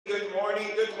Good morning,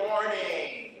 good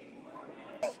morning.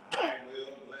 I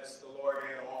will bless the Lord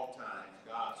at all times.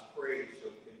 God's praise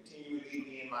shall continually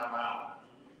be in my mouth.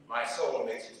 My soul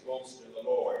makes its boast in the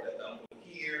Lord. Let them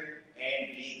hear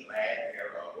and be glad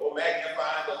thereof. Oh,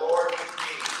 magnify the Lord with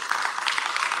me.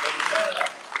 And let us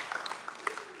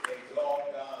exalt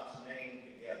God's name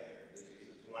together. This is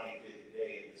the 25th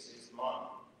day of the 6th month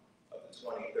of the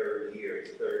 23rd year,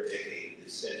 the 3rd decade of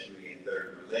this century and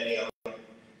 3rd millennium.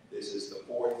 This is the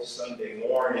 4th Sunday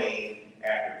morning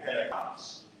after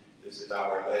Pentecost. This is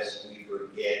our Lest We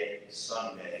Forget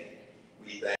Sunday.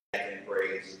 We thank and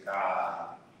praise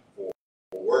God for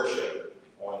worship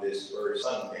on this first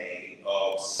Sunday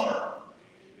of summer.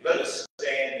 Let us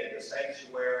stand in the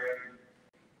sanctuary.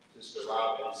 Sister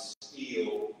Robin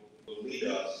Steele will lead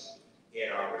us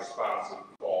in our responsive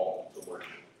call to worship.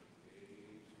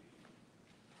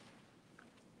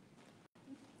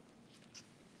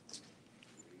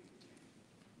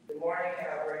 Good morning,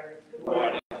 Calvary. Good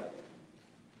morning.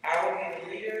 I will be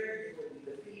the leader, you will be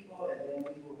the people, and then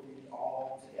we will be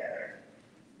all together.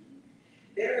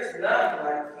 There is none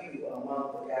like you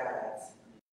among the gods,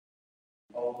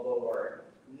 O Lord,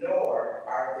 nor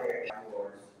are there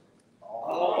yours.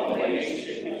 All the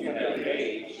nations you have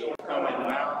made shall come and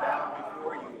bow down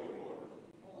before you,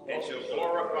 Lord, and shall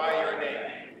glorify your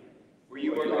name. For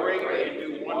you are great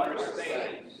and do wondrous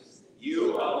things.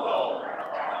 You alone are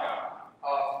God.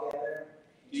 All together.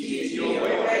 Teach your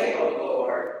way, O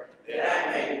Lord, that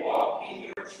I may walk in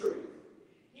your truth.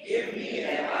 Give me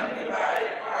an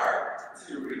undivided heart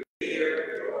to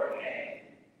revere your name.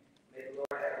 May the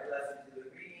Lord have a blessing to the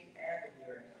reading and the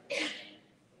hearing.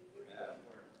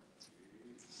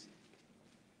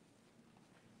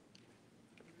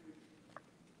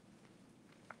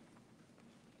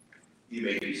 You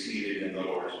may be seated in the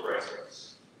Lord's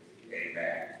presence.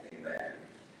 Amen. Amen.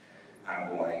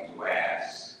 I'm going to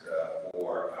ask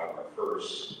for our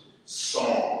first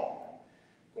song.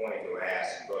 I'm going to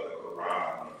ask Brother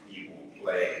Karan if he will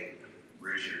play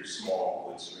Richard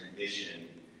Smallwood's rendition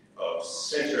of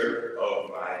Center of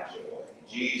My Joy.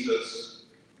 Jesus,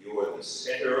 you are the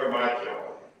center of my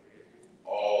joy.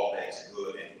 All that's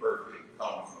good and perfect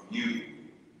come from you.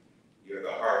 You're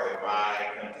the heart of my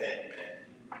contentment.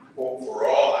 Hope for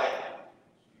all I do.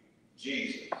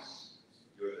 Jesus,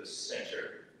 you're the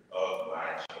center of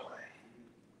my joy.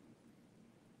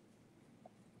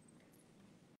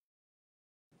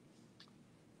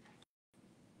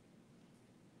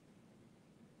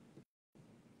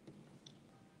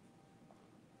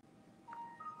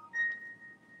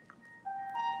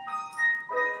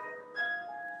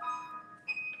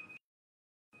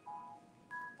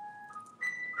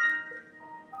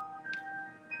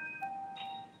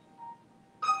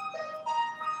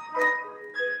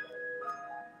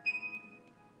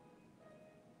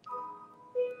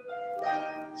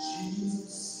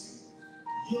 Jesus,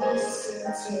 you're the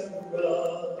center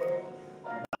of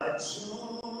my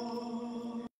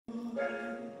joy.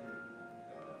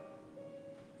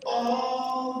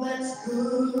 All that's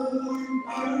good and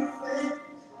perfect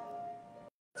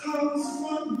comes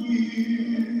from you.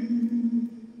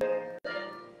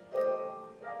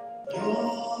 You're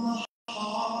the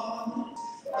heart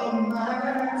of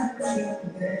my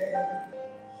contentment.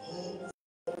 Hope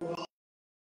for all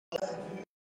I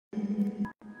do.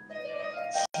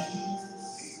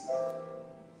 Jesus,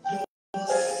 you're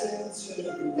the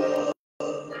center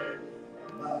of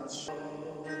my joy.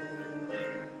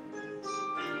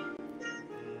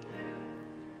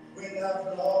 When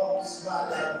I've lost my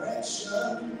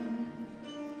direction,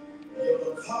 you're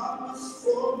the compass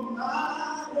for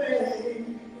my way.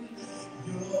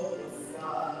 You're the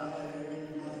fire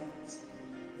light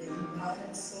in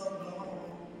nights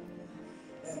alone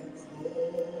and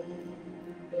cold.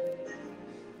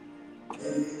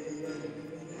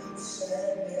 In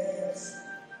sadness,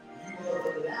 you are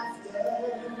the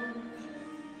laughter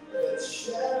that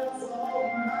shadows on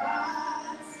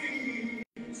my feet.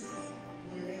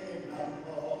 When I'm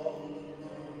all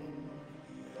alone,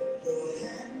 your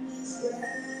hand is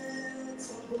there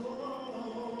to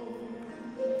hold.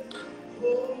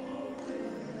 Oh,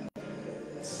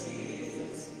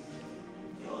 Jesus,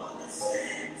 you're the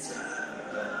center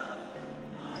of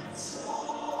my soul.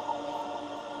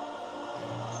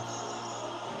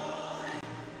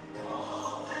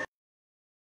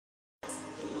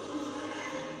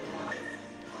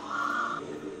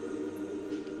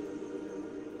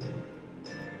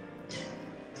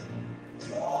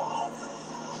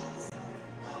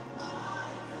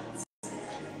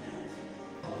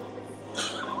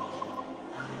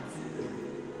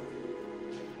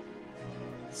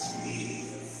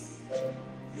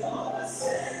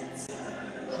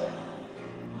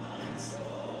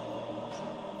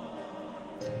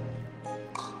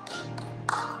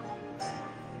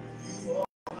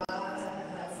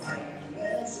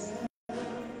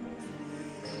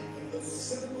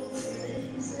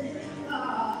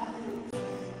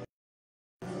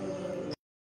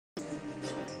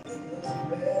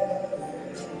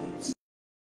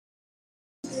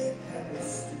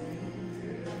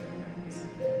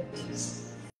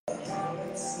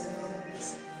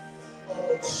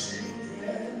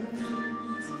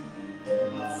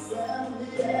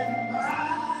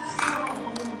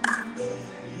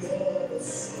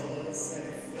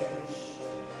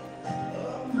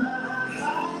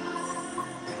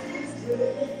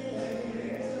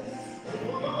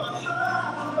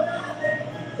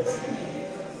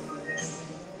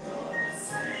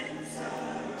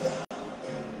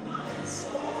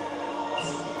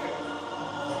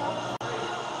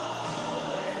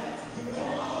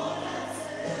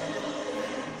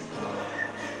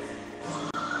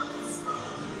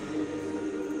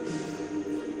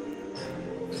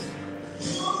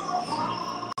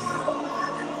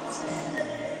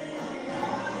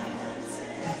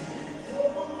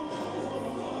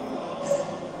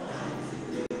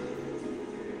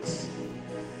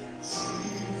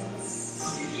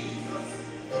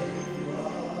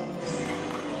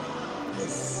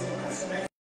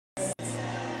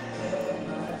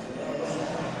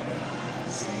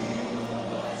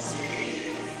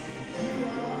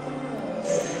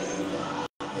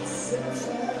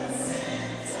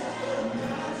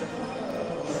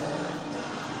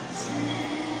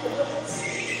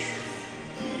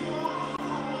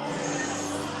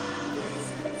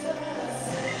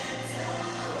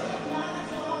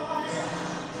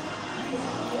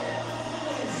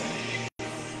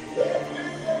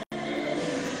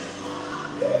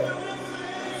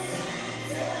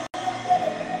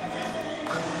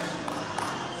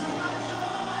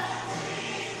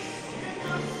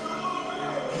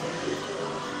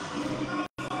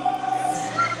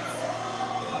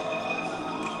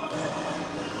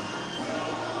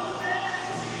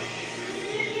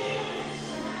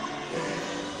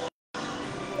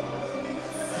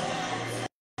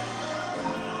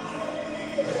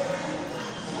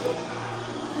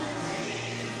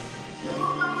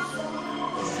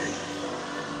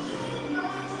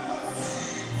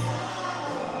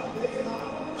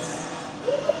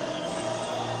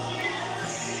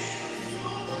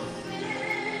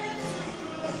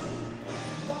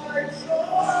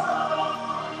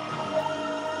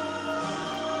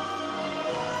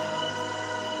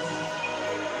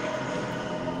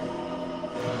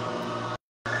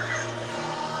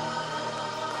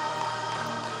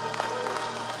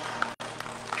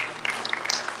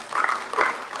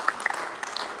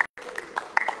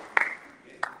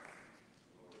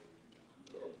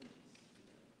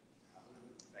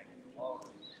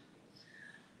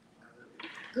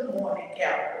 morning,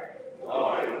 Calvary.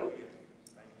 Hallelujah.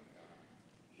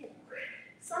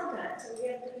 Sometimes we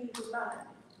have to be reminded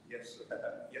Yes,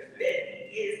 sir. Yes, that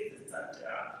He is the Son of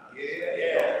God.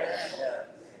 yeah.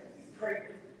 Pray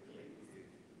with me.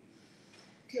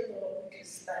 Dear Lord, we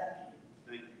just thank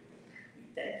you. Thank you. We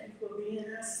thank you for being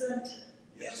our center.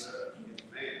 Yes, sir.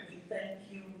 Amen. We thank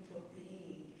you for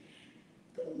being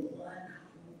the one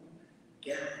who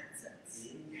guides us.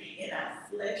 In our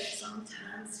flesh,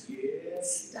 sometimes we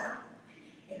stop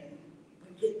and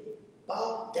we get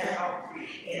bogged down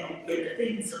in the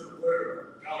things of the world,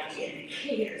 in the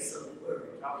cares of the world.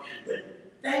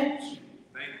 But thank you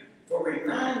Thank you. for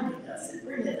reminding us and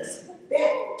bringing us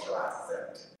back to our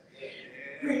center.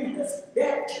 Bringing us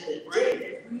back to the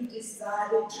day that we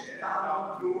decided to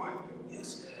follow you. Yes,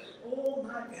 sir. Oh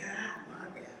my God, my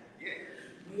God. Yeah.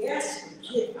 We ask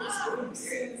forgiveness for any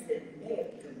sins that we may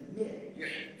have committed,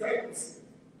 those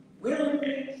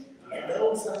willingly and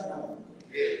those unknown.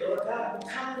 Lord God, we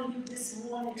come to you this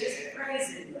morning just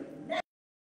praising your name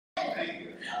Thank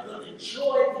you. for the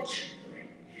joy that you bring,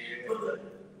 for the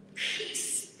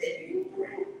peace that you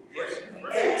bring. We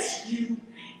ask you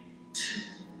to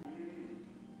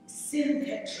send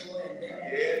that joy and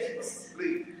that peace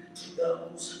Please. to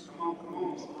those Come on, come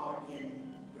on. who are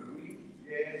in bereavement,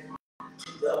 Yes.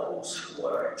 to those who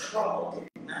are troubled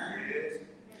in mind, Yes.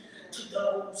 to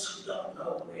those who don't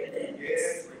know where their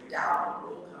next dollar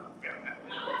will come from.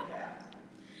 Lord God.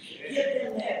 Give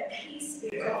them that peace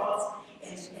because,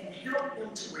 and help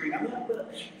them to remember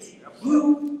that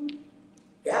you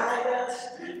guide us,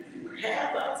 you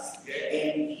have us,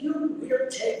 and you will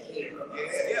take care of us.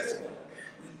 Yes.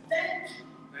 We thank you,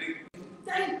 Thank you.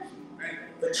 thank you Thank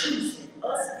you. for choosing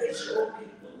us as your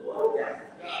people, Lord God.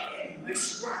 And we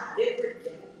strive every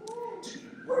day to be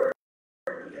worthy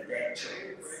of that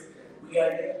choice. We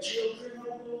are your children,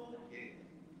 oh Lord. We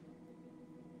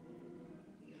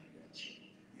are your children.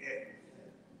 Yeah.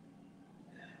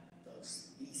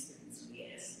 These things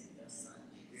we ask in your Son,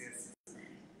 Jesus'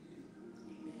 name.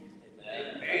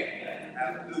 Amen. Amen.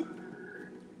 Hallelujah.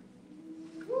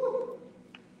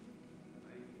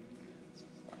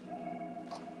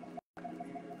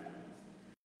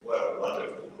 What a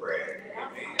wonderful prayer.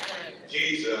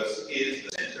 Jesus is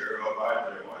the center of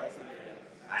our joy.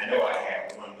 I know I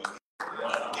have one with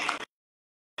one.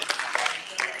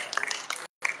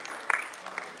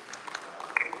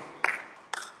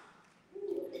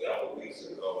 A couple weeks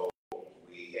ago,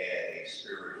 we had a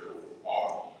spiritual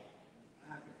offering.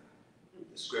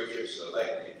 The scripture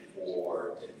selected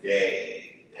for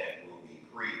today that will be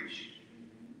preached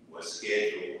was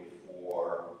scheduled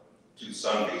for 2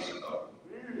 Sundays ago.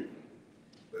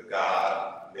 But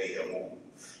God made a move.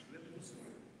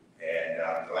 And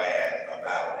I'm glad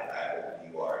about it. I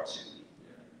hope you are too.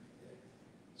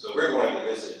 So we're going to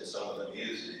listen to some of the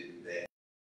music that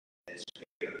is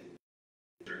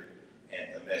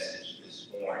and the message this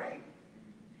morning.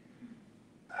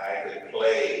 I could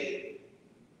play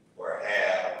or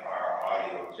have our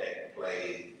audio tech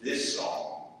play this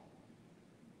song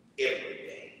every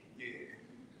day.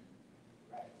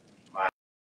 My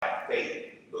faith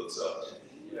looks up to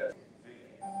me.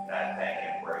 And I thank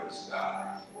and praise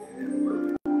God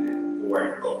for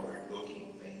an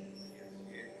overlooking faith.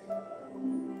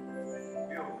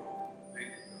 Beautiful. Thank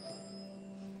you.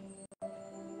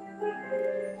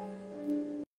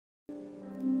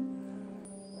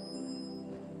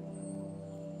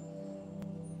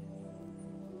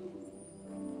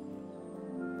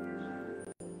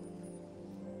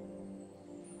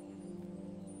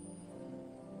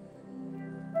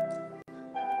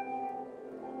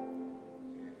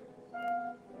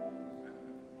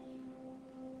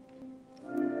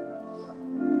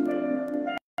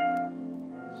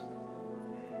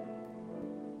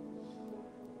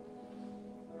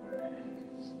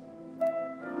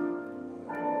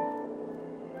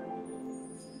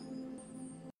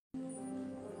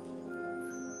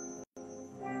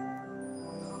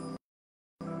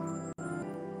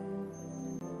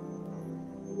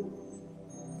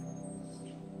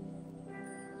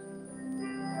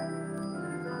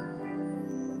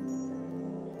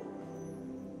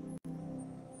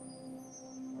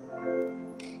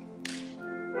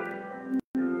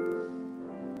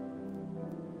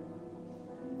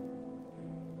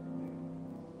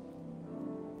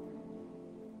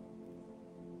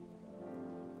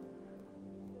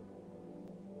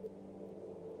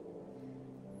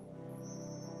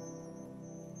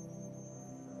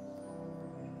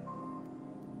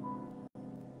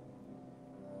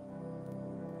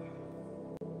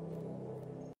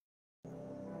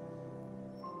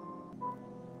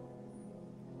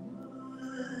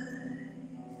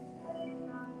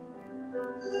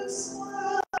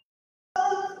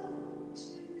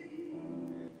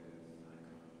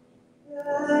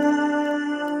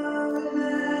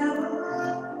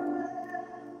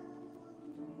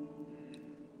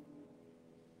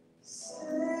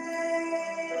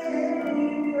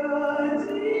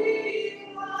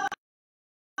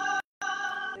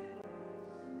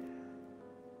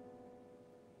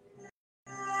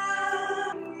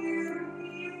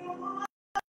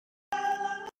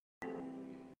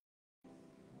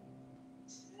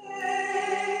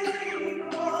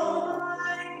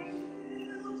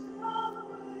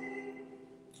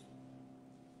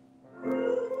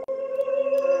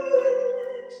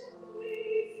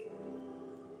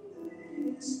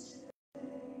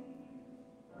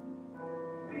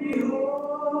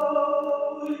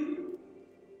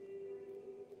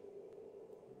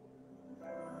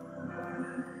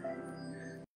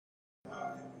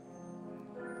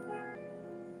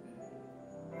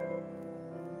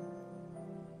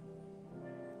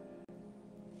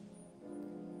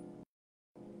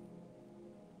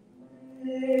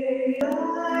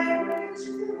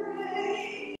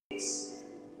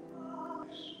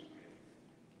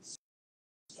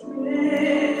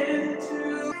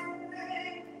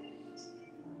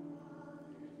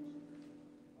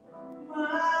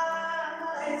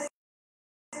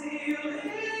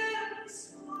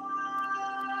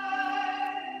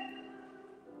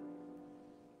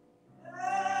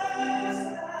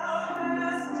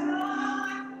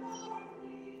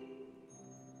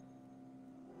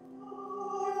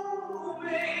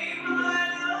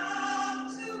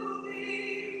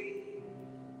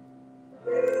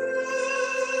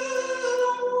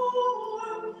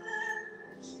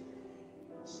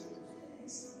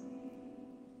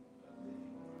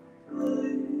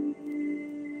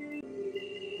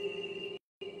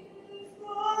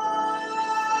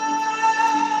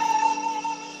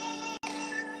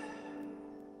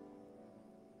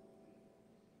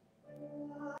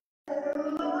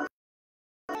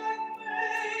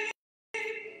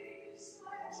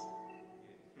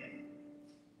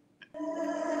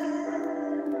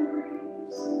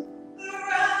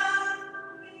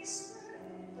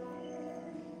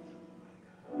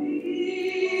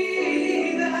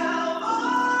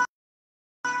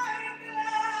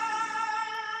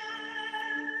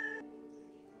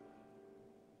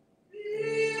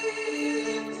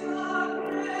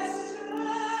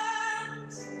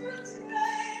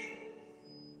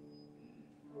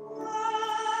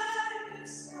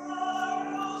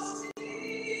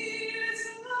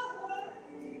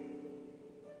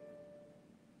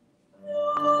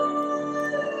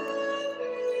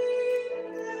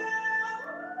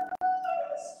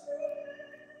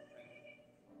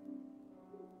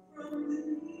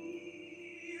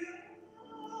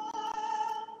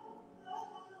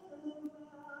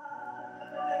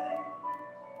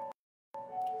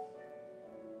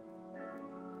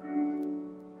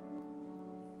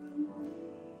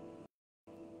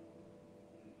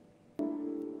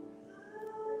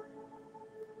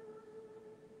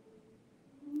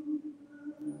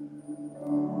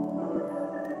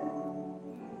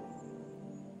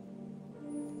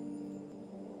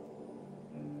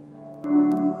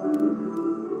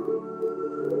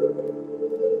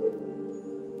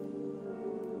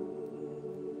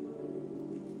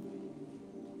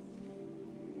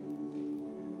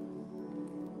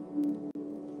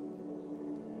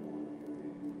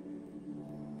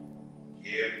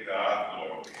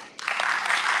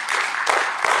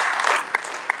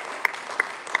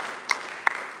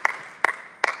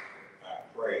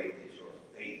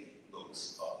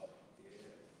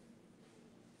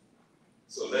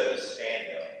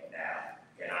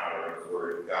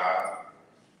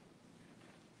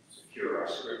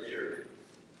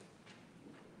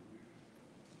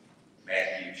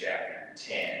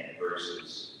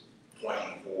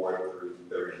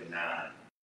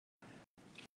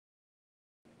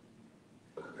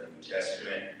 New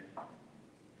Testament.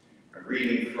 I'm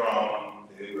reading from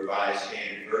the New Revised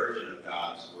Standard Version of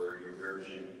God's Word. Your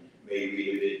version may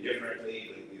read a bit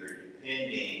differently, but we are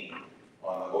depending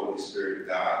on the Holy Spirit of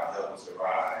God to help us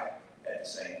arrive at the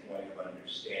same point of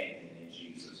understanding in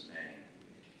Jesus'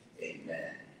 name.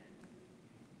 Amen.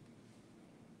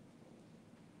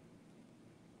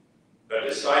 A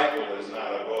disciple is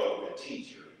not above the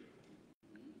teacher,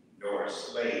 nor a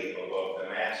slave above the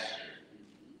master.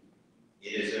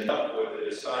 It is enough for the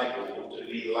disciple to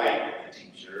be like the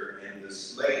teacher and the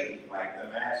slave like the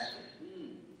master.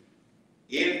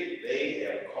 If they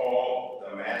have called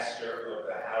the master of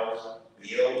the house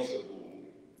Beelzebul,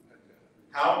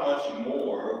 how much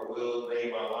more will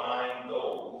they malign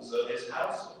those of his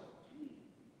household?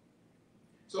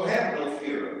 So have no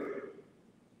fear of them,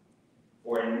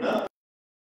 for nothing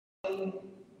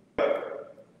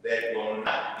that will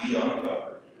not be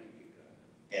uncovered,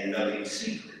 and nothing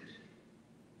secret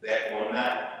that will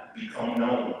not become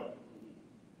known.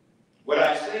 What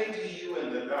I say to you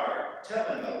in the dark,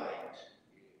 tell in the light,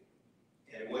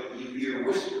 and what you hear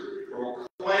whispered,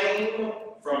 proclaim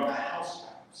from the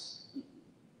housetops.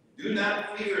 Do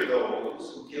not fear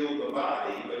those who kill the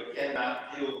body, but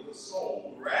cannot kill the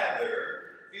soul.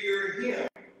 Rather, fear him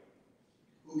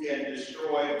who can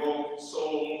destroy both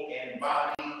soul and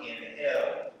body in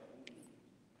hell.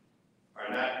 Are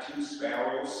not 2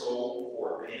 sparrows sold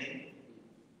for a penny?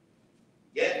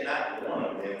 Yet not one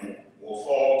of them will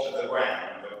fall to the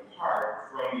ground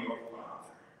apart from your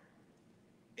Father.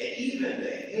 And even the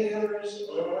hairs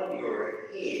on your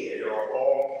head are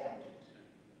all counted.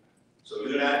 So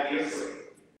do not be afraid.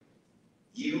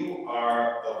 You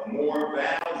are of more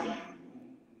value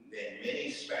than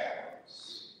many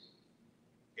sparrows.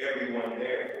 Everyone,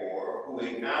 therefore, who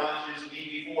acknowledges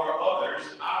me before others,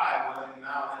 I will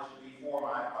acknowledge before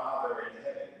my Father in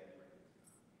heaven.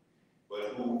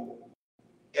 But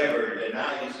whoever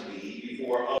denies me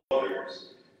before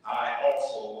others, I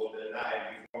also will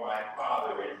deny before my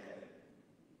Father in heaven.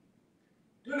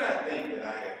 Do not think that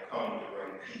I have come to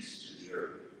bring peace to the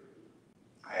earth.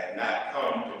 I have not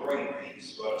come to bring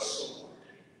peace, but a sword.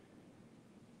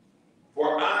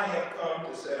 For I have come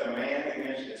to set a man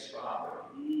against his father,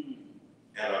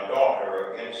 and a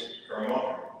daughter against her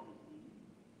mother,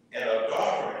 and a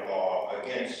daughter-in-law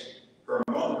against her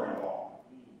mother-in-law.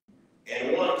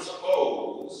 And one's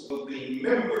foes will be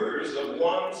members of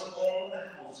one's own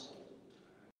household.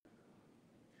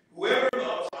 Whoever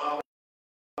loves father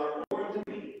more than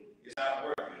me is not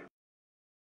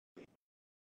worthy.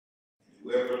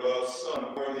 Whoever loves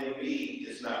son more than me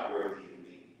is not worthy of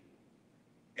me.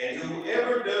 And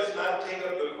whoever does not take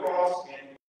up the cross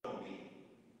and follow me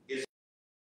is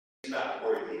not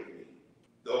worthy of me.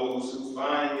 Those who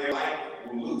find their life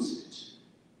will lose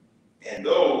it. And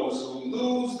those who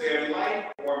lose their life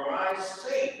for my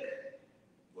sake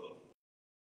will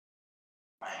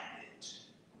find it.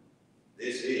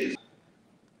 This is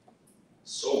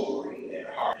sobering and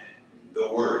hard,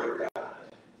 the word of God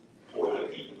for the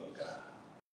people of God.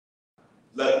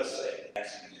 Let us say,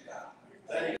 thanks be to God.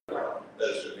 Thank you, God. Let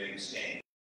us remain standing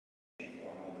for a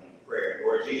moment of prayer.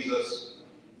 Lord Jesus,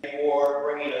 thank you for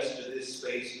bringing us to this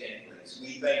space and place.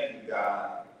 We thank you,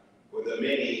 God, for the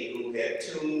many who have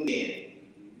tuned in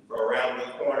from around the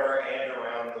corner and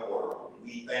around the world.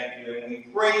 We thank you and we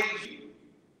praise you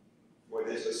for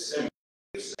this assembly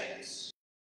of saints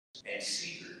and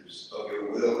seekers of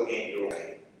your will and your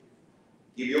way.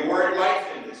 Give your word life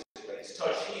in this place.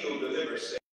 Touch, heal, deliver,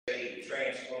 save,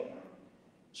 transform.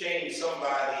 Change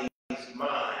somebody's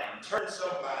mind. Turn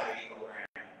somebody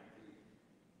around.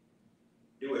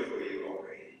 Do it for you,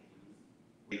 Lord.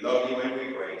 We love you and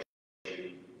we praise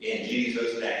you. In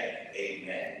Jesus' name,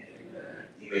 amen.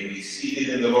 You may be seated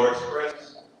in the Lord's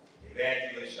presence.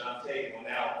 Evangelist Shante will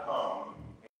now come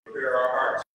and prepare our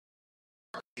hearts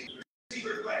to receive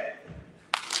her glad.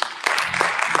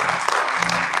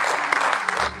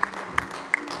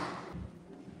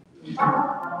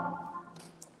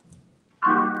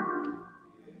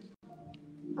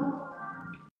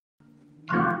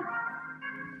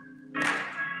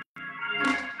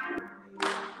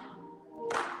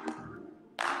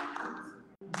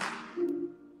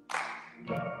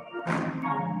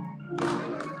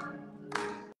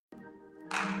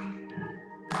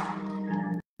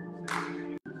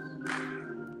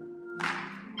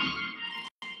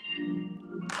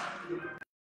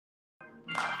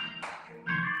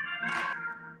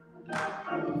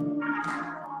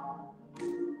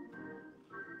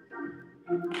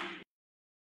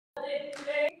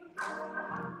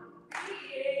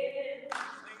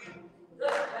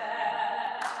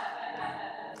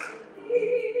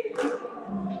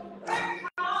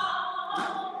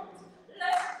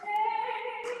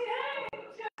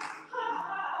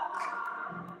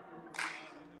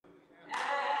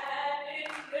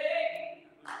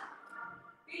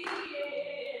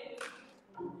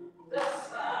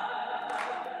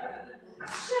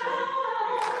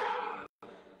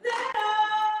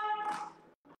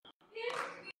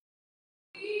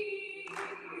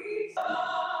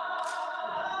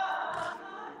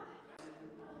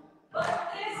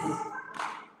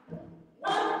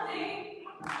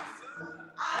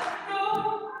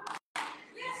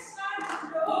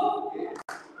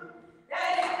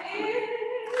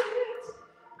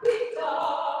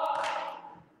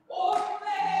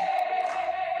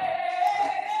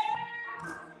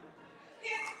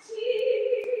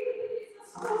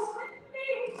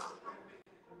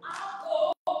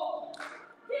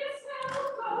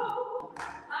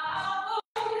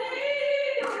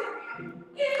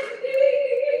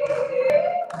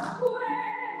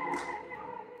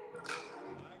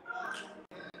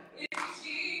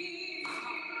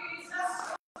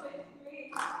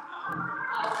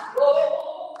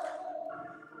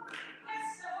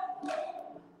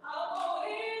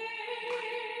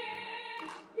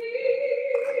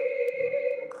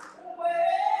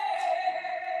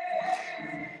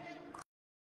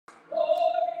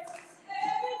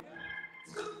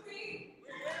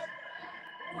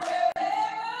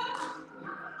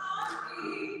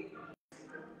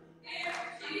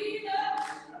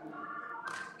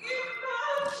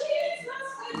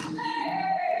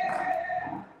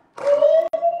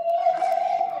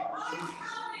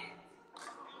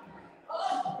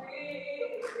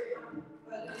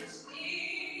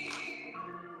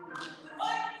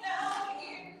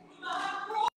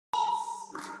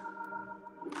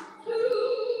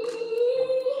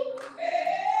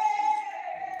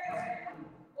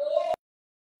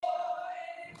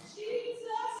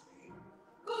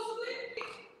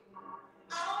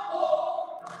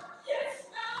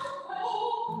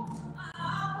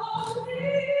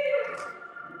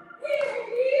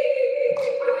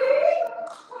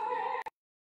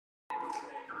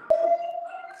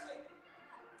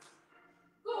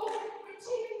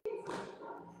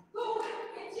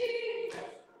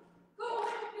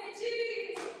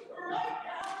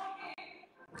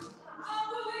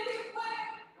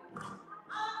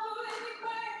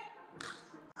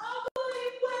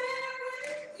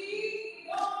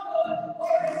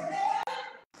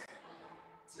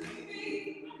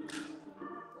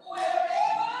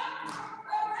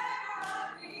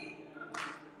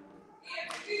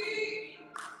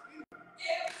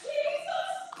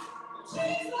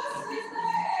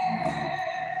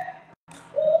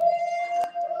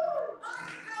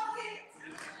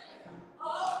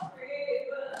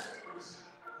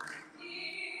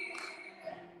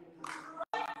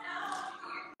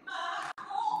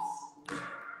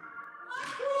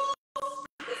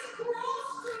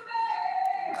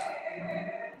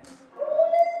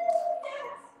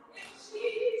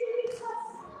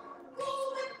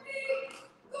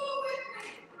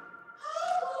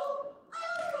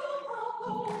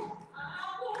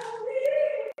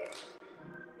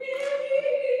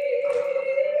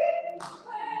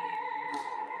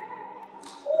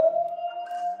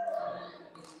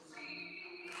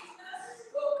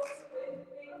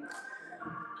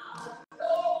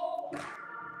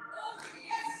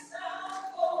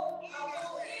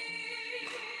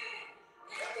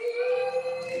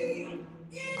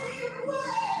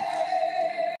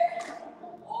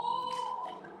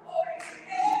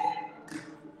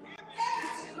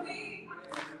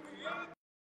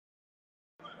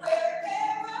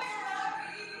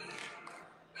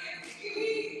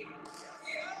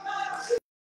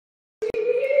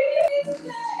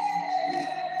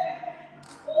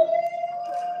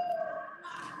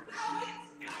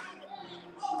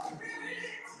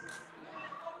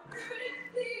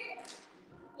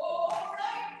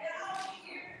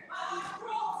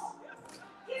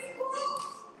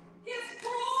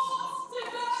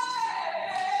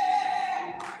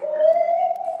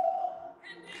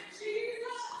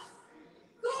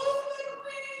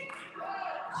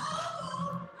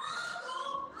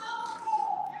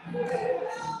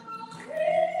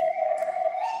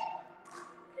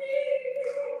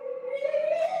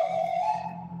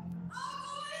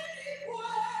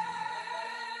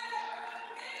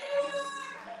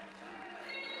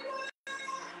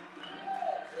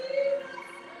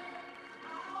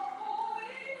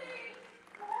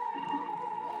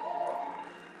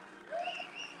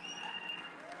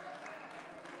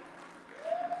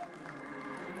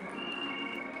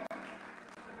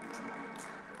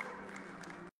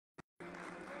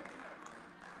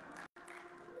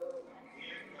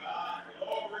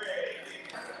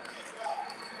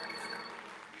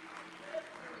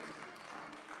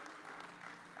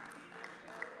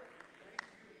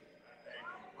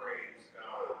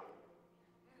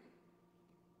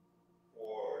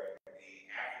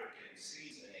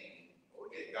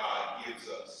 gives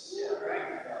us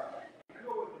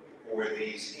for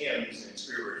these hymns and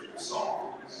spiritual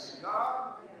songs.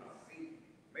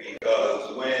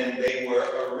 Because when they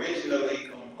were originally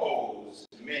composed,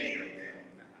 many of them,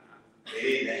 they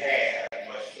didn't have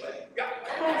much flavor.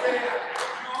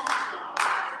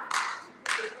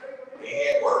 They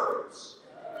had words.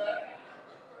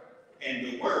 And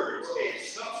the words had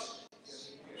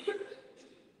substance.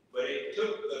 But it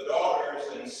took the daughters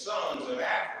and sons of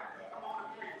Africa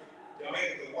to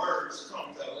make the words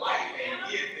come to life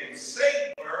and give them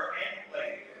savor and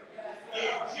flavor.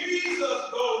 If Jesus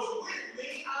goes with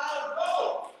me, I'll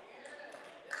go.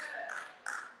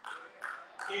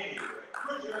 Anyway,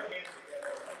 put your hands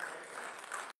together.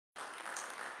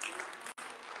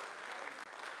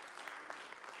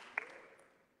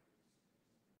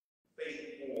 Faith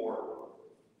for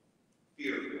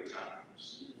fearful times.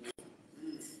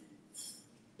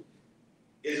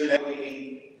 Isn't that what we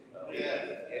need? Yes.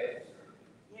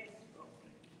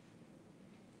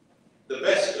 The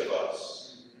best of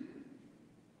us,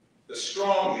 the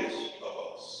strongest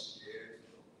of us,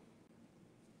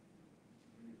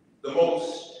 the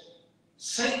most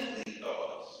saintly of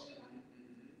us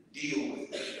deal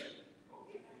with it.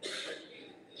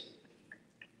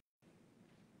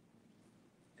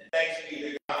 And thanks be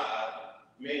to God,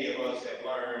 many of us have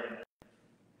learned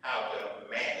how to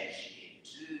manage it.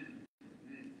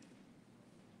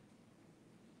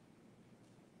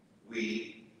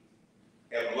 We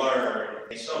have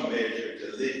learned in some measure to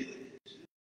live with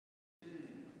it,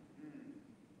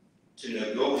 to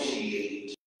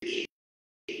negotiate it.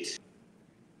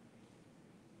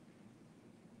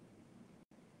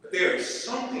 But there is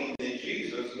something that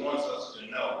Jesus wants us to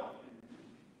know,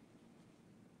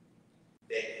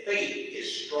 that faith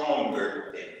is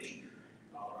stronger than fear.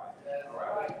 All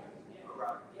right.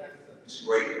 It's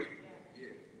greater.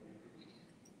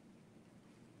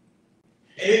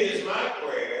 And it is my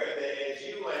prayer that as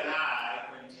you and I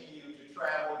continue to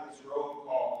travel this road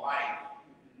called life,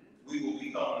 we will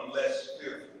become less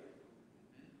fearful.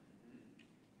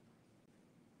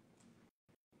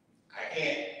 I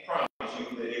can't promise you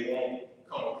that it won't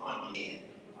come upon you again.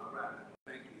 All right.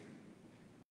 Thank you.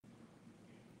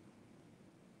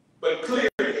 But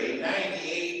clearly,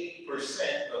 98%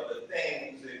 of the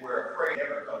things that we're afraid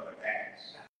never come to pass.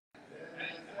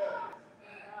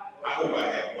 I hope I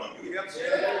have one.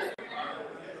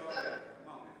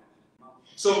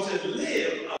 So to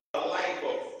live a life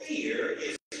of fear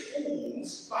is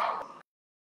fool's folly.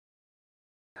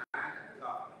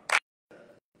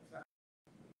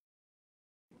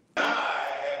 I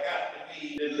have got to be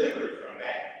delivered from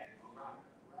that.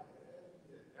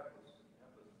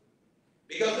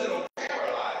 Because it'll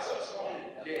paralyze us.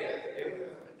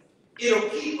 It'll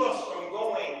keep us from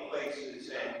going places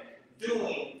and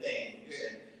doing things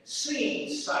and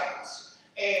seeing sights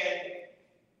and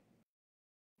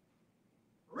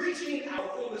reaching our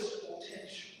fullest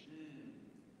potential.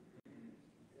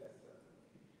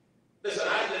 Listen,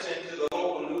 I listen to the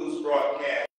local news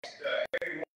broadcast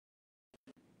every morning.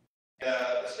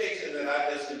 The station that I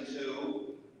listen to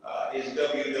is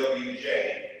WWJ,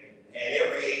 and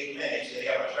every 8 minutes they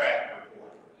have a traffic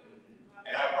report.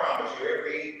 And I promise you,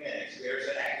 every 8 minutes there's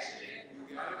an accident.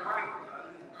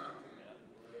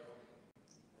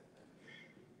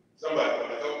 Somebody want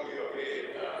to help me up here.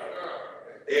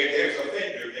 There's a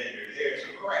fender bender. There's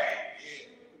a crash.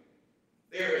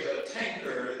 There's a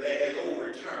tanker that has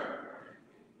overturned.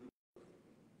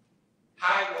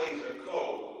 Highways are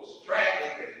closed.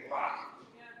 Traffic is blocked.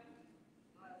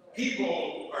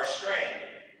 People are stranded.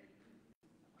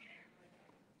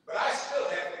 But I still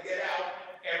have to get out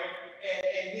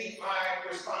and meet my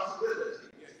responsibilities.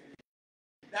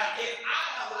 Now, if I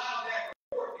allow that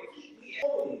report to keep me at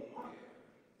home,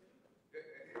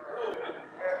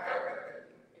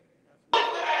 what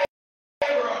would I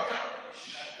ever accomplish?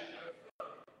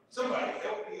 Somebody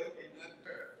help me up in that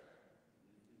prayer.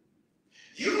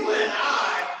 You and I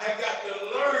have got to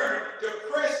learn to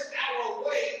press our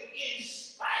way in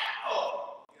spite of.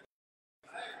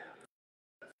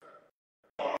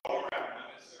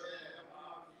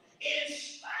 In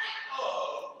spite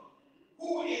of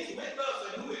who is with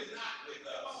us and who is not with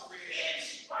us. In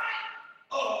spite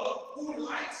of who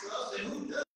likes us and who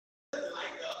doesn't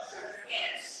like us.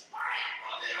 In spite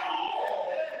of it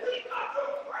all, we got to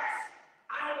press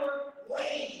our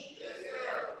way.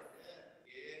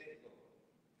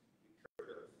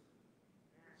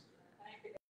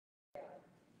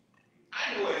 I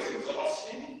know it's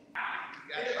exhausting.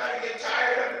 Anybody get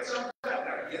tired of it sometimes?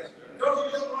 Don't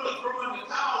you just want to throw in the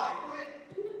towel and quit?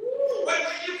 But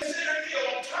when you consider the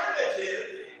alternative,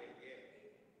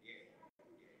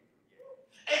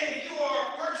 and if you are a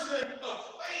person of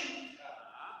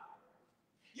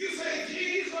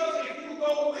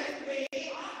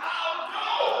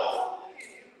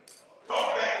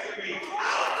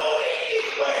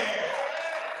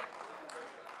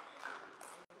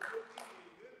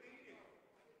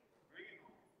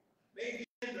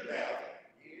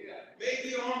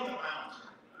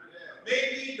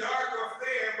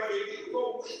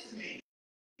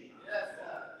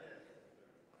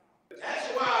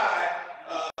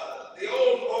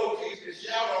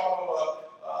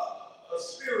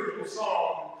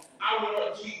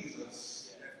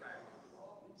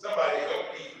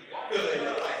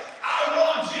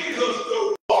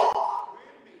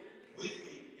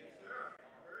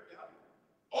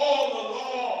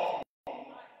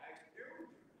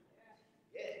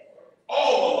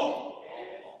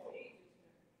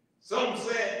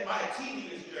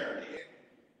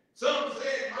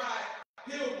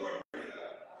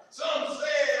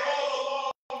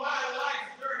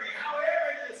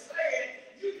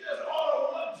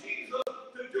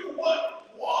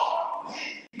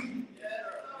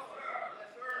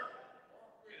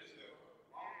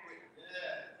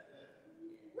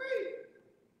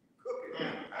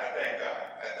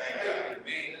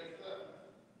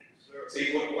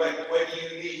See, what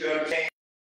you need to understand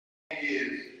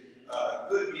is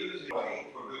good music for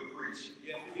good preaching.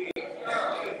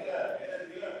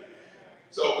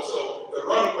 So the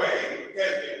runway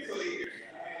has been cleared,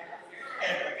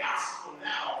 and the gospel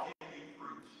now can be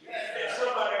preached. And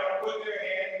somebody ought to put their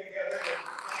hands together and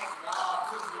thank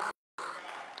God.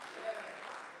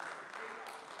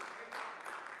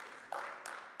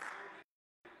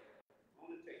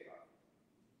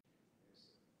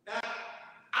 Now,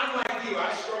 I'm like you,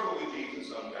 I struggle with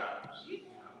Jesus sometimes.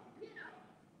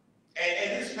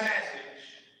 And this passage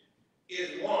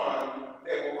is one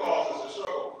that will cause us to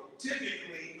struggle.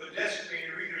 Typically,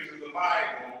 pedestrian readers of the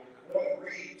Bible won't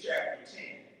read chapter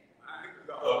 10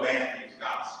 of Matthew's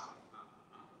Gospel.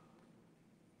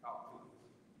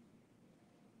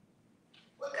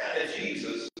 What kind of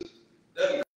Jesus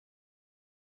doesn't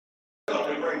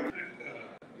come to bring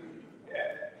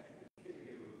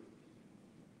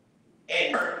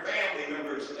and turn family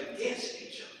members against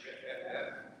each other?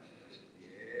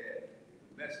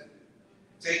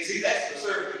 See, that's the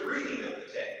surface reading of the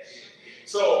text.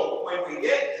 So when we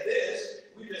get to this,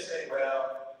 we just say,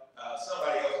 well,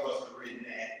 somebody else must have written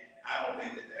that. I don't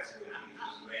think that that's what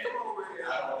Jesus meant. I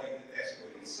don't think that that's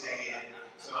what he said.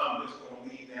 So I'm just going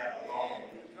to leave that alone.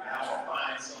 And I'm going to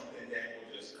find something that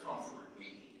will just comfort me.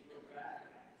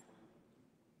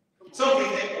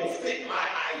 Something that will fit my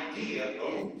idea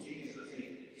of who Jesus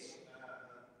is.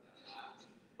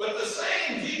 But the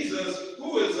same Jesus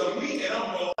who is a meek and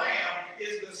humble lamb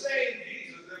is the same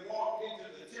Jesus that walked into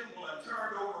the temple and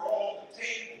turned over all the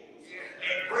tables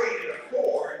and braided a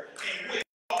cord and whipped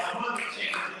all the money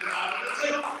changers out of the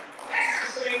temple. That's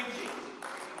the same Jesus.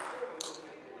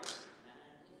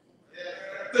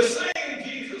 The same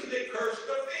Jesus that cursed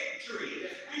the fig tree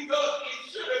because it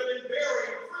should have been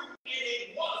bearing fruit and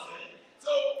it wasn't.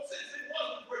 So since it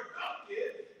wasn't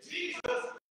productive, Jesus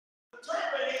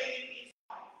terminated its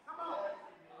life. Come on.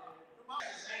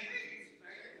 That's the same Jesus.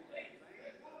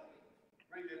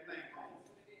 Bring that thing home.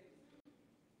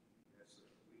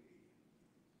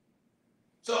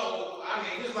 So, I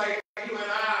mean, just like you and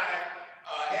I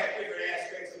have different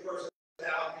aspects of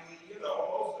personality, you know,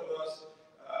 most of us,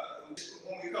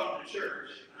 when we come to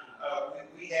church,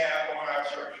 we have on our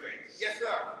church face. Yes,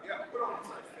 sir. Yeah, put on the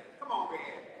church face. Come on, man.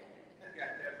 You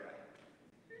got that right.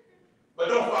 But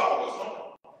don't follow us home.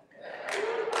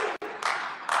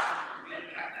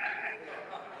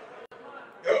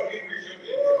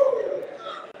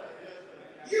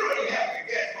 You don't even have to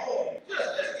get home. Just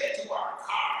let's get to our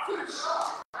car.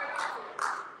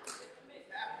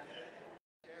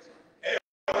 And if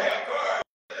we don't have cars,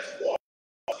 let's walk.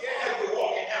 Yeah, we're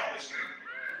walking down the street.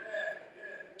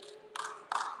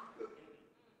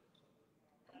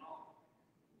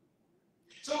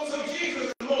 So Jesus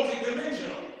is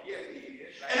multidimensional. Yes, he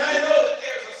is. And I know that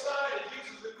there's a side of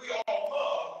Jesus that we all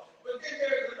love, but then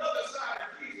there's another side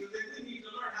of Jesus that we need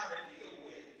to learn how to deal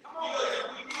with. Because if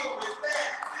we deal with that,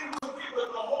 then we'll be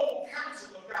with the whole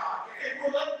counsel of God, and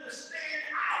we'll understand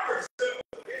ourselves.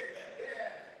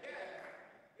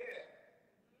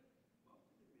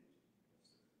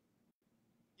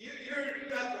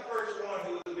 You're not the first one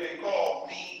who's been called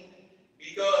mean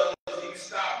because you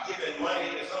stopped giving money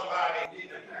to somebody who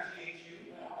didn't appreciate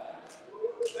you.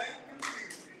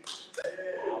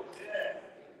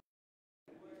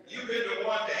 You've been the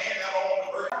one to hand out all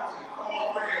the burdens and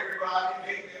call for everybody,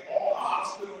 make all the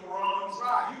hospital runs.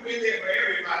 You've been there for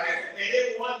everybody, and then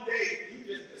one day you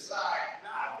just decide,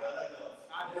 nah, I've done enough.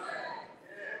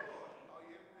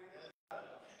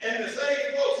 And the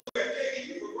same folks who have taken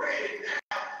you for granted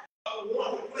now are the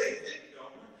one who play victim.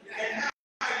 And now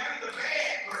you're the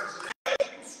bad person.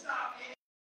 You stop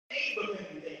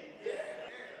enabling them.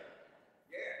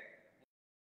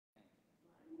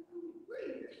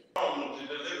 To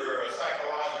deliver a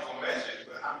psychological message,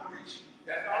 but I'm preaching.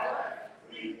 That's all right.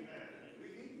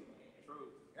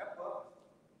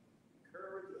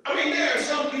 I mean, there are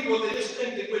some people that just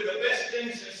think that we're the best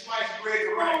things since sliced bread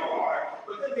around the water,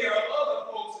 but then there are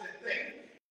other folks that think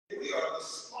that we are the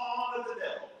spawn of the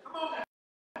devil. Come on now.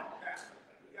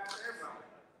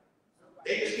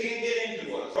 They just can't get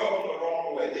into us, rub them the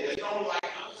wrong way. They just don't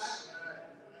like us.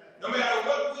 No matter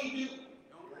what we do,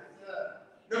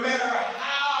 no matter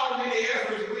how many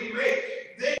efforts we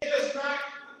make, they just not,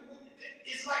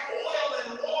 it's like oil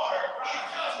and water. It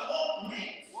just won't mix.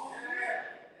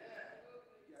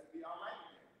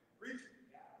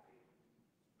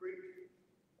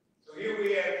 So here we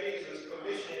have Jesus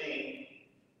commissioning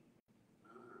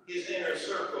his inner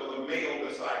circle of male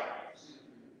disciples.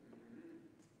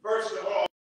 First of all,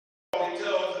 he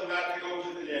tells them not to go to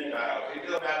the Gentiles. He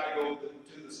tells them not to go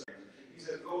to the saints. He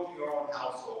says, go to your own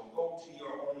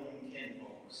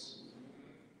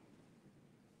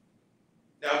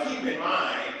keep in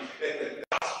mind that the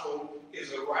gospel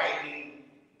is a writing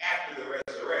after the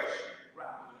resurrection.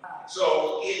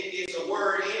 So it's a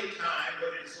word in time, but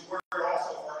it's a word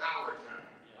also for our time.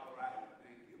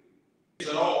 It's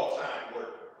an all-time word.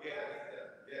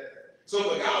 So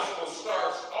the gospel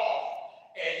starts off,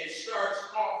 and it starts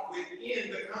off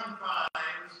within the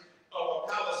confines of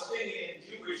a Palestinian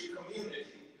Jewish community.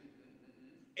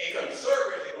 A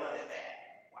conservative one at that.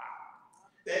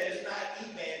 That is not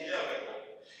evangelical.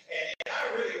 And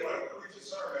I really want to preach a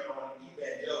sermon on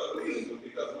evangelicalism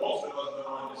because most of us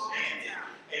don't understand it.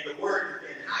 And the word has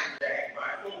been hijacked by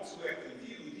folks who have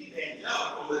confused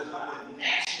evangelicalism with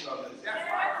nationalism.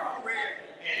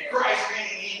 And Christ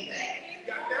ain't in that. You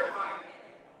got that right.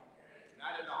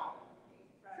 Not at all.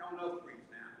 Don't know the preach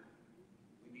now.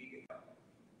 We need it.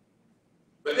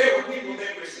 But there were people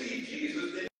that received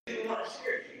Jesus that didn't want to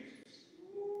share Jesus.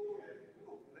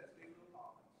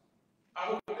 I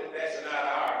hope that that's not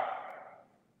our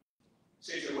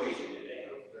situation today.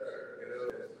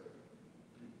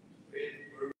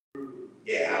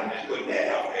 Yeah, I'm just putting that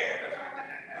out there.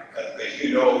 Because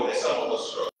you know that some of us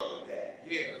struggle with that.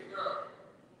 Yeah.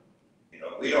 You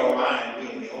know, we don't mind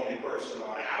being the only person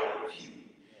on our pew.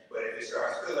 But if it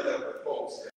starts filling up with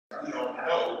folks that we don't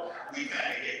know, we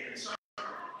kind of get concerned.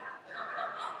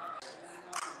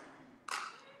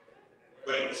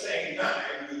 But at the same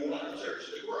time, we want the church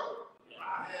to grow.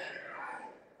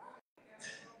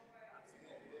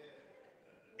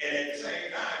 And at the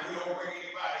same time, we don't bring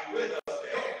anybody with us to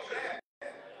help church.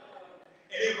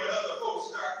 And then when other folks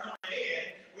start coming in,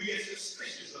 we get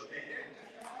suspicious of them.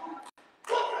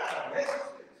 What kind of mess is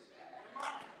this?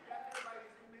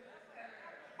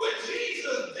 But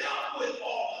Jesus dealt with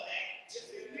all of that. Yes,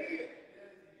 he did.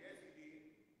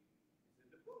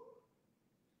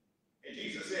 And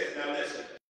Jesus says, now listen,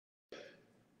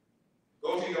 go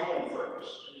to your own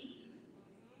first.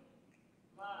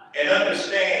 And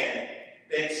understand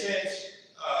that since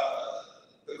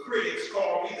the critics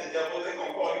call me the devil, they're going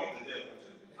to call you the devil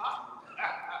too.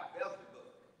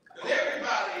 Because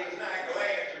everybody is not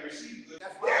glad to receive good.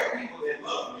 There are people that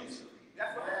love misery.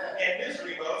 And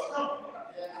misery loves company.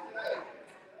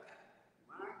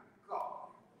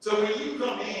 So when you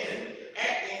come in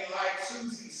acting like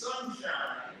Susie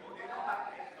Sunshine,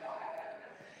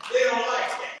 they don't like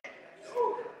that.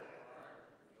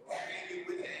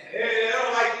 They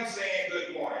don't like you saying good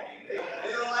morning.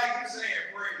 They don't like you saying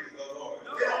praise the Lord.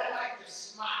 They don't like you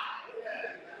smile.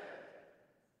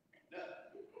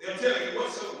 They'll tell you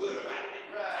what's so good about it.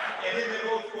 And then they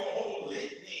go through a whole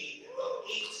litany of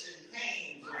aches and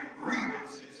pains and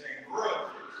grievances and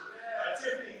grudges,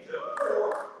 attempting to pour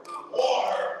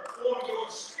water on your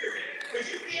spirit. But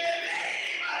you can't let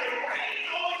anybody rain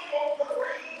on your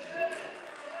parade.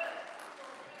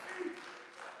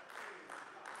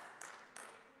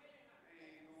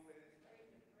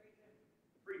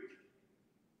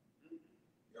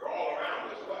 You're all around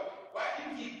us. Why do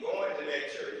you keep going to that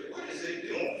church? What is it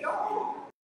doing? Come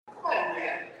on,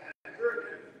 man.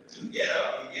 To get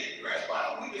up and get dressed. Why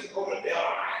don't we just go to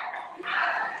Delaware?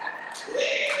 We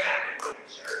ain't got to go to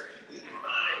church. We can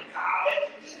find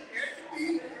college.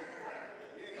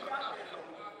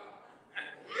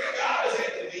 Yeah, God is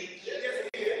at the beach.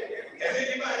 Has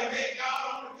anybody met God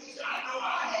on the beach? I know I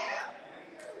have.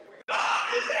 God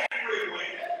is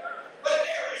everywhere. But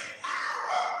there is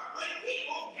power when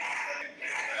people gather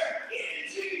together in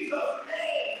Jesus'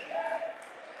 name.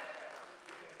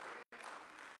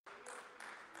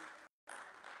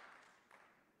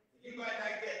 You might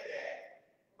not get that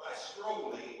by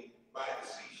strolling by the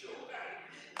seashore.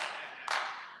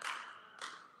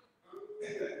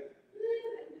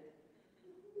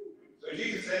 So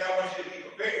Jesus said, I want you to be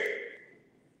prepared.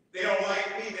 They don't like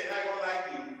me, they're not going to like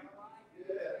you.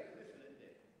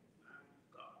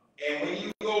 And when you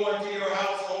go into your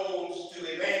households to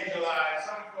evangelize,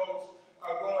 some folks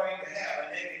are going to have a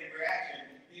negative reaction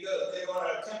because they're going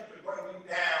to attempt to bring you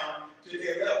down to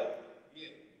their level.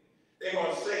 They're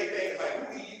going to say things like,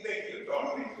 who do you think you're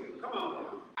talking to? Come on.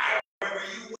 I remember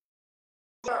you.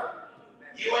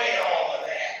 You ain't all of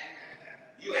that.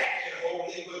 You acting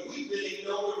holy, but we really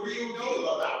know the real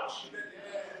deal about you.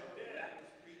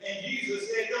 And Jesus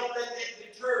said, don't let that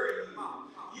deter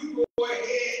you. You go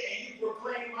ahead and you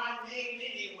proclaim my name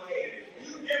anyway.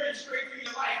 You demonstrate through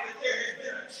your life that there has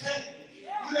been a change.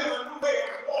 You have a new way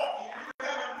of walking. You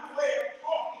have a new way of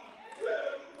talking. You have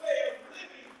a new way of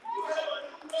living. You have a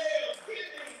new way of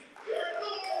giving. You're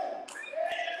new.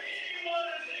 And if anyone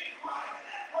is in Christ,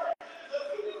 that person is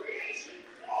a new creation.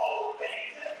 All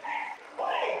things have passed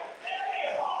away. And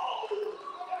behold,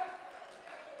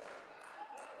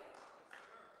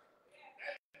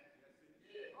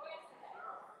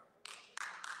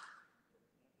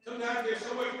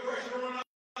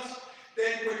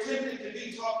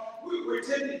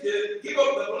 to give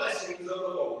up the blessings of the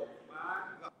Lord.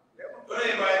 Don't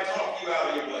anybody talk you out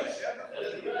of your blessing.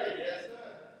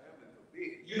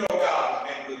 You know God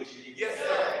has been good to you. Yes,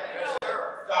 sir. Yes, sir.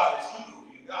 God has healed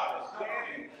you. God has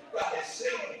helped you. God has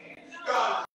saved you.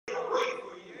 God has made a way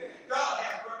for you. God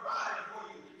has provided for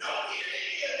you. Don't get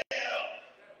any of that up.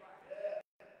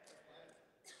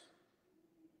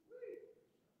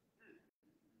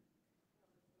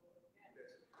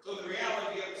 So the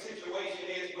reality of the situation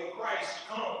is when Christ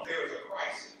comes, there is a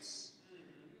crisis.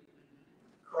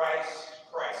 Crisis.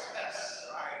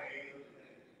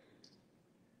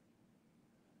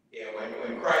 Yeah,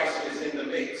 when Christ is in the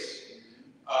mix,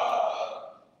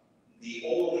 the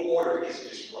old order is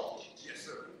disrupted. Yes,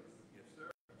 sir. Yes,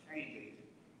 sir. Changing.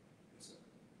 Yes, sir.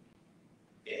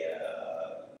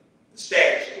 Yeah, the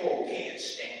status quo can't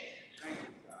stand it. Thank you,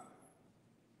 God.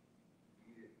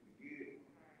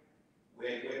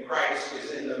 When Christ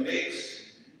is in the mix,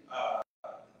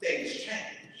 things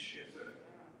change. Yes, sir.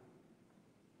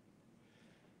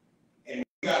 And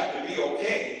we got to be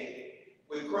okay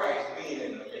with Christ being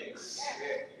in the mix.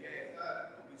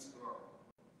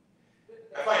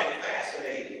 I find it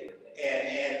fascinating,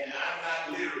 and I'm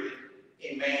not literate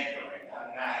in Mandarin.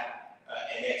 I'm not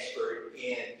an expert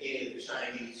in any of the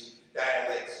Chinese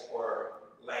dialects or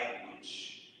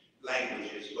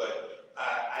languages, but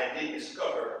I did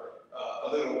discover a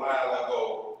little while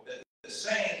ago that the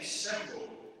same symbol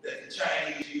that the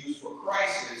Chinese use for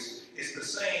crisis is the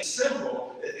same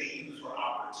symbol that they use for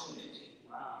opportunity.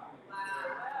 Wow.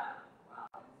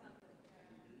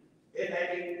 Isn't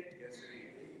that neat? Yes, it is.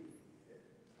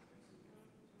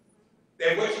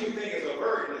 That what you think is a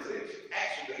burden is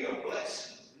actually a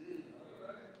blessing.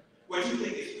 What you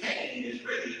think is pain is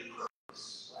really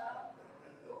purpose.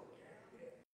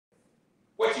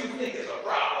 What you think is a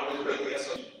problem is really a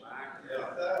solution.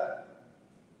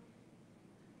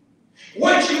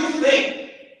 What you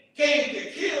think came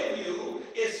to kill you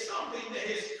is something that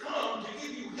has come to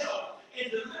give you help in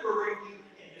delivering you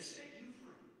and to set you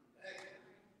free.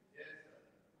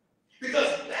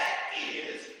 Because that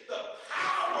is the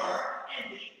power and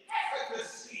the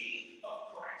efficacy of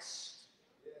Christ.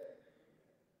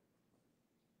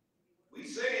 We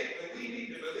say it, but we need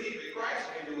to believe that Christ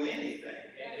can do anything.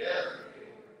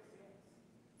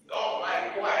 Y'all mighty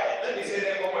quiet. Let me say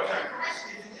that one more time. Christ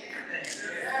can do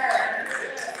anything.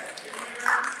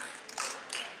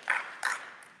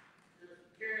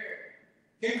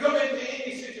 Can come into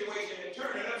any situation and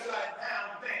turn it upside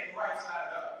down, thing right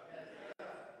side up.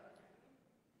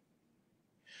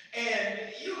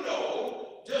 And you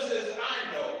know, just as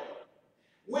I know,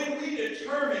 when we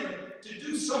determine to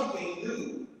do something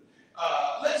new,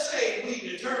 let's say we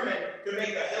determine to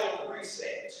make a health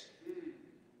reset.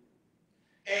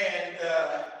 And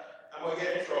I'm going to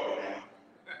get in trouble now.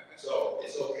 So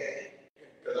it's okay,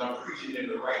 because I'm preaching in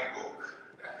the right book.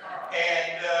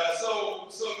 And so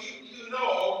you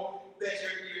know that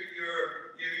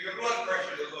your blood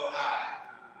pressure is a little high.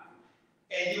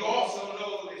 And you also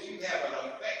know that you have an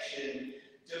affection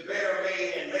to Better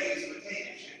Made and Lay's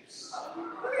potato chips.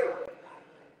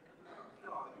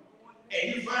 And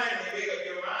you finally make up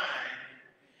your mind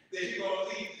that you're going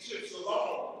to leave the chips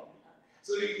alone so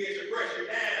that you can get your pressure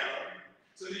down,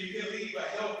 so that you can lead a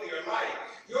healthier life.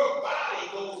 Your body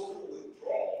goes through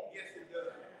withdrawal. Yes, it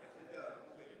does. Yes,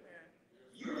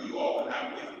 it does. You all are not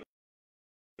with me.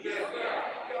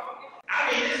 I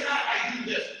mean, it's not like you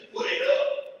just put it up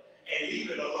and leave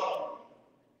it alone.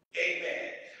 Amen.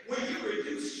 When you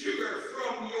reduce sugar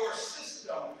from your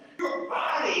system, your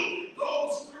body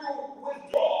goes through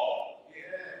withdrawal.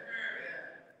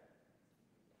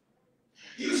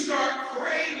 You start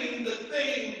craving the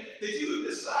thing that you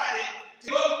decided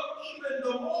to love even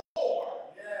the more.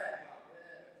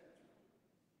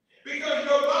 Because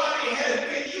your body has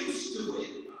been used to it.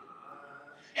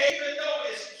 And even though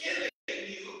it's killing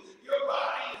you, your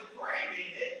body is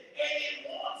craving it and it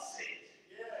wants it.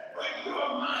 But your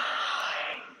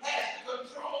mind has to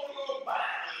control your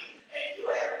body, and you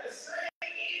have to say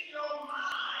in your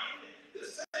mind, the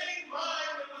same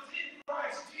mind that was in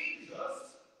Christ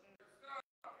Jesus.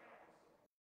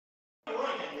 I'm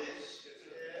running this.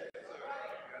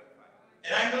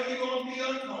 And I know you're going to be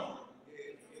uncomfortable.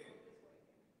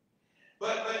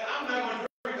 But I'm not going to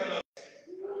drink another.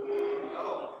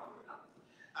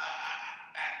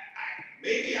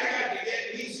 Maybe I got to get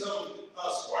me some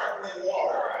sparkling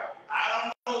water.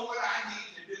 I don't know what I need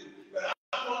to do, but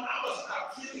I'm going to stop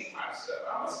killing myself.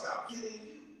 I'm going to stop killing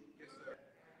you.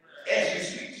 As you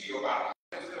speak to your body.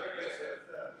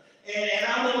 And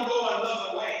I'm going to go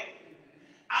another way.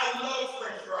 I love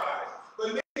French fries, but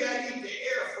maybe I need to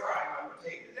air fry my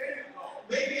potatoes.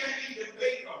 Maybe I need to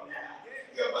bake them now.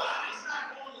 Your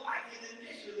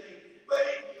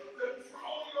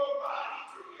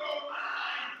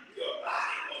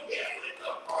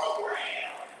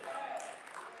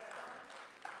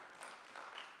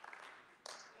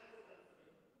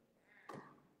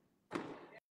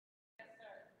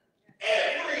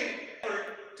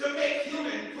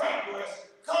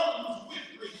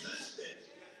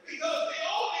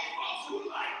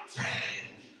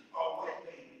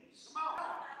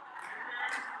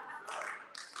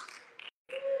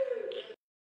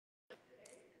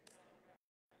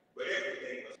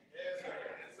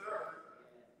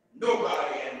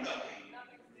Nobody and nothing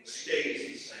stays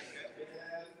the same.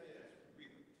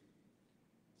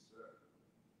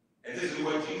 And this is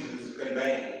what Jesus is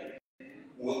conveying.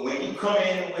 When you come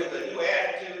in with a new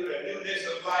attitude, a newness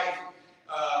of life,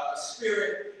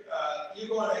 spirit, you're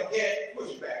going to get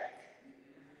pushback.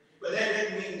 But that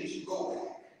doesn't mean that you go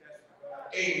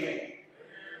back. Amen.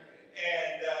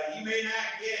 And you may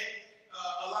not get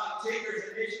a lot of takers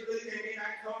initially. They may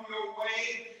not come your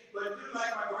way. But do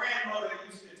like my grandmother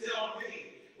used to tell me.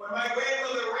 When my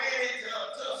grandmother ran into a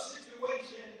tough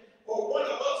situation, or one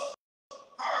of us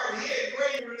hard-headed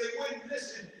grandmother that wouldn't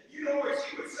listen, you know what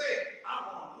she would say? I'm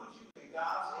going to put you in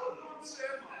God's hands.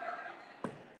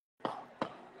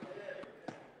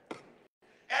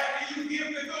 After you give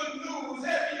the good news,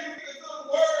 after you give the good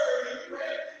word, and you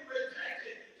have been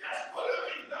rejected, just put them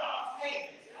in God's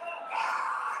hands.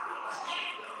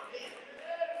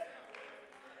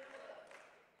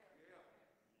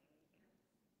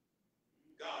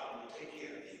 God will take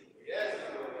care of you. Yes.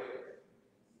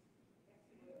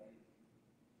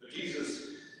 But Jesus,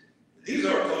 these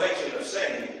are a collection of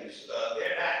sayings.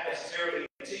 They're not necessarily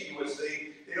continuous.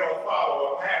 They don't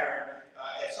follow a pattern.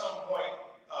 At some point,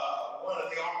 one of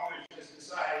the authors just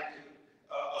decided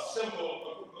to assemble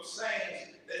a group of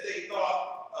sayings that they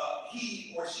thought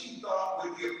he or she thought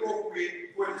would be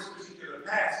appropriate for this particular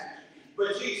passage.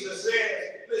 But Jesus says,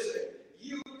 listen,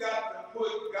 you've got to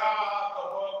put God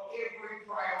above every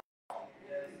priority.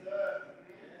 Yes, sir.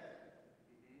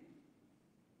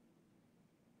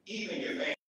 Even your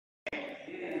family.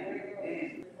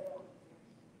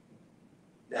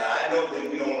 Now, I know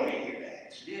that we don't want to hear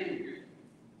that.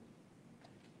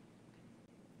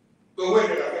 But where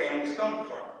did our families come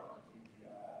from?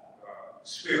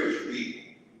 Spiritual people.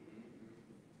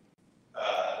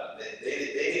 They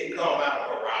didn't come out of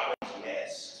a robin's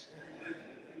nest.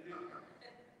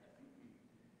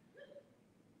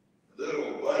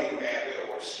 Little bunny rabbit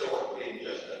or stork didn't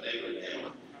just deliver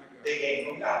them. They came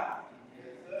from God.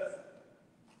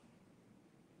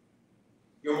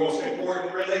 Your most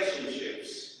important relationships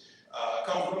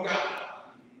come from God.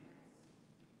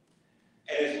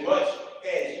 And as much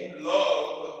as you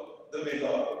love the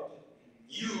beloved,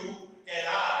 you and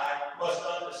I must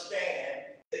understand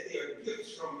that they are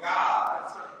gifts from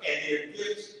God, and they're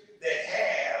gifts that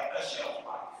have a shelf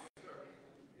life.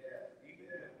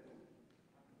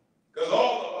 Because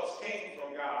all of us came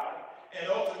from God,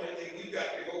 and ultimately we've got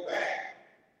to go back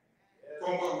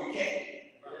from where we came.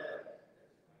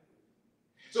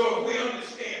 So if we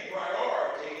understand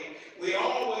priority, we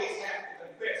always have to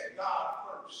confess God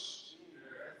first.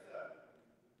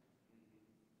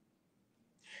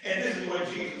 And this is what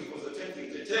Jesus was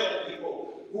attempting to tell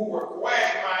people who were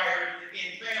quagmired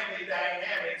in family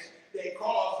dynamics that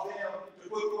caused them to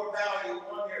put more value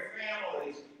on their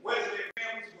families, whether their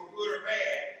families were good or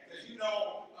bad. Because you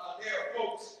know, there are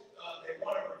folks that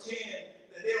want to pretend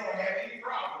that they don't have any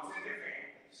problems in their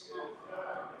families.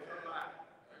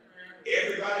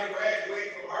 Everybody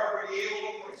graduated from Harvard, Yale,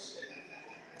 or Princeton.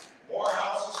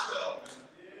 Morehouse or Spelman.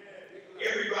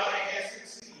 Everybody has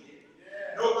succeeded.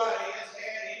 Nobody has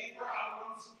had any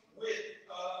problems with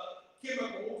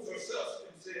chemicals or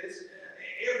substances.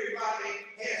 Everybody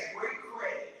has great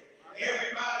credit.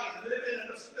 Everybody's living in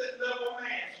a split-level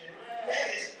mansion.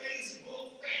 That is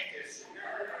Facebook fantasy.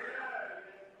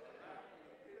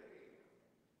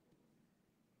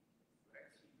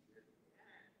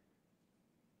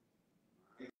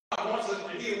 God wants us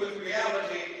to deal with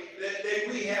reality that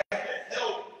we have to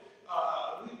help.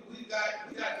 We've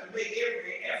got to make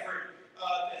every effort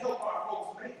to help our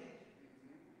folks make it.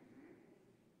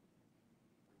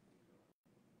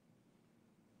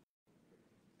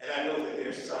 And I know that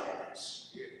there's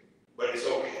silence, but it's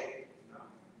okay.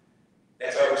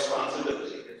 That's our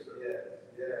responsibility.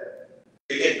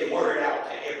 To get the word out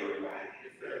to everybody.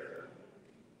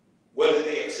 Whether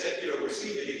they accept it or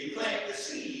receive it, if you plant the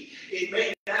seed, it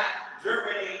may not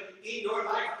germinate in your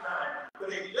lifetime,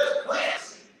 but if you just plant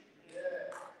seed.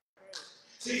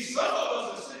 See, some of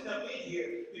us are sitting up in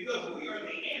here because we are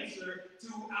the answer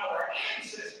to our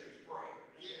ancestors'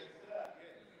 prayers.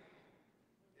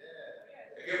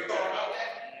 Have you ever thought about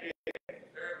that?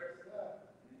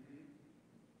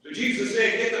 So Jesus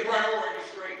said, get the priorities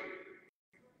straight.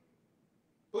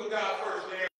 Put God first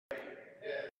in everything.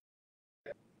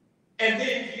 And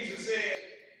then Jesus said,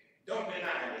 don't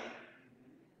deny me.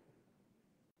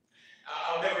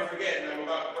 I'll never forget, and I'm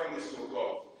about to bring this to a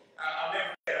close. I'll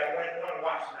never forget, I went one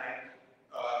watch night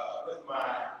with my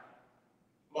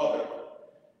mother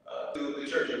to the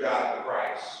Church of God in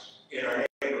Christ in our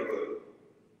neighborhood.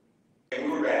 And we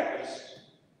were Baptist,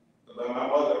 but my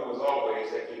mother was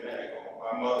always ecumenical.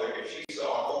 My mother, if she saw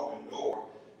an open door,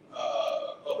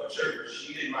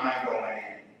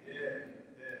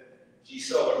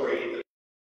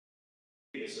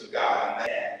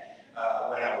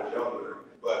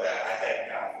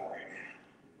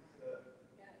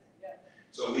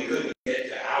 So we couldn't get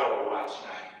to our watch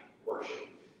night worship.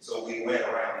 So we went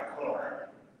around the corner.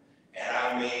 And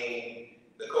I mean,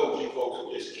 the Kojic folks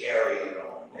were just carrying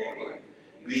on. They were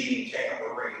beating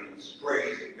tambourines,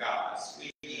 praising God,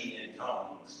 speaking in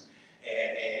tongues.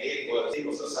 And it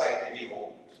was a sight to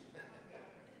behold.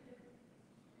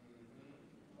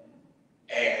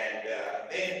 And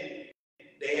then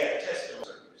they had a testimony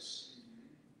service.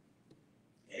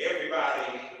 And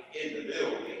everybody in the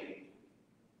building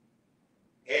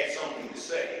had something to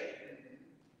say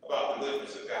about the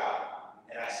goodness of God.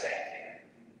 And I sat there.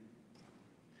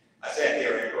 I sat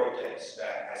there in protest.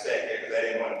 I sat there because I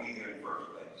didn't want to be here in the first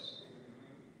place.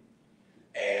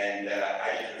 And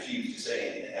I just refused to say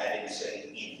anything. I didn't say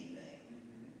anything.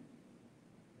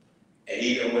 And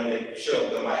even when they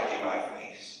shoved the mic in my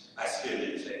face, I still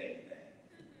didn't say anything.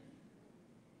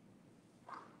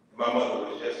 My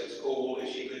mother was just as cool as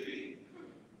she could be.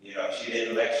 You know, she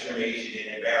didn't lecture me, she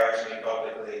didn't embarrass me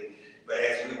publicly. But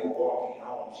as we were walking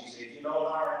home, she said, you know,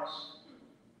 Lawrence,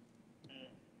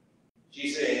 she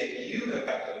said, you have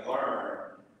got to learn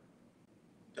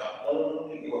to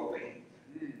own your faith.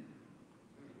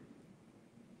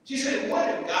 She said, what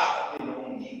if God didn't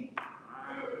own you?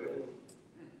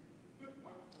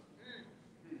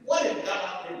 What if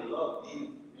God didn't love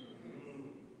you?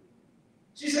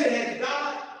 She said, has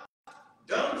God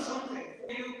done something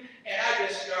for you? And I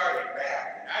just started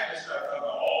back. I just started talking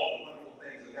about all the wonderful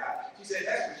things of God. She said,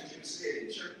 that's what you should have said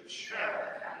in church.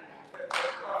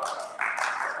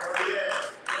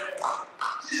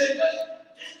 She said, just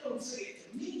don't say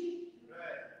it to me.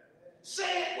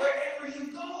 Say it wherever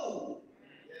you go.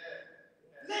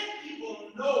 Let people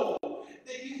know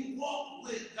that you walk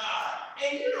with God.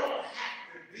 And you don't have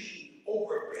to be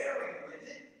overbearing with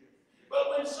it. But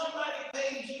when somebody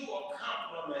pays you a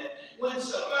compliment, when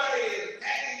somebody is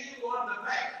patting you on the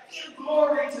back, give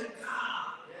glory to God.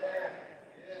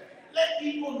 Let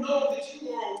people know that you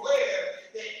are aware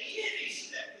that any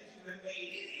step that you have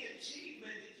made, any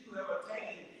achievement that you have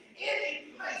attained, any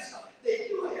place that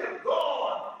you have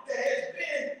gone that has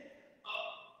been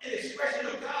an expression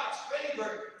of God's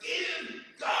favor, give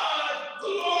God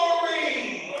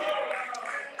glory.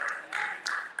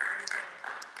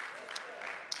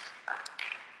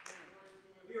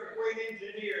 If you're a great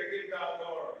engineer, give God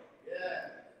glory.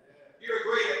 If you're a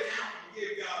great accountant,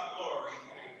 give God glory.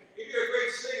 If you're a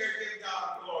great singer, give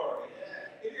God glory.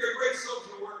 If you're a great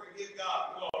social worker, give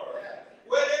God glory.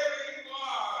 Whatever you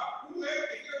are, whoever,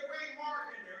 if you're a great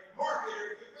marketer, if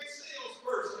you're a great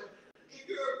salesperson, if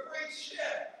you're a great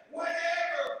chef,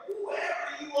 whatever, whoever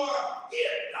you are,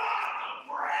 give God the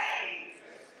praise.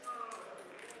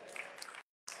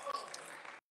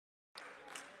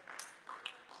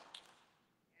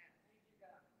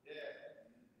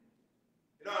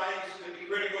 You know, I used to be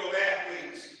critical of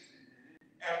athletes.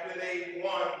 After they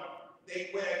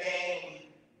win a game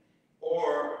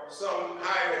or some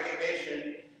high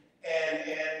recognition, and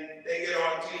they get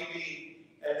on TV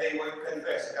and they would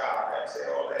confess God and say,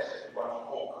 oh, that's just a bunch of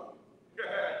hokum.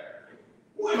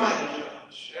 Who am I to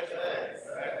judge?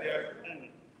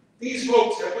 These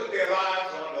folks have put their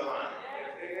lives on the line.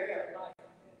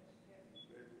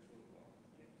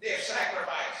 They have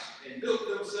sacrificed and built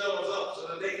themselves up so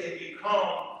that they can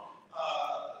become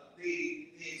the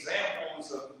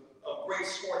examples of great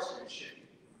sportsmanship.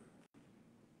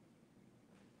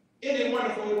 Isn't it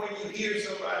wonderful when you hear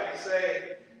somebody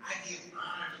say, I give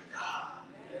honor to God?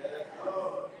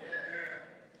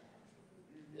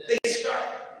 They start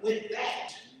with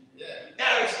that.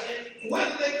 Now,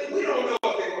 we don't know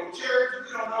if they go to church,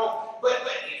 we don't know, but if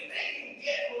they can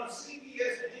get on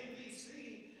CBS and NBC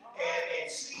and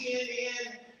CNN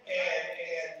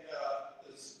and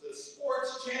the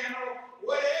sports channel,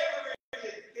 whatever it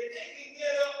is, if they can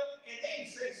get up and they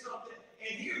can say something,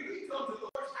 and here we come to the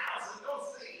Lord's house and don't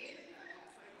say anything.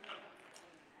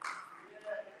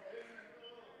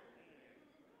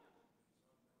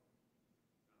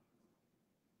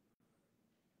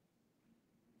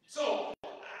 So,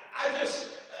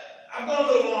 I'm going a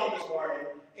little long this morning,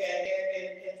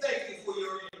 and thank you for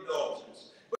your indulgence.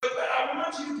 But I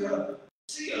want you to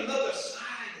see another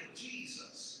side of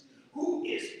Jesus, who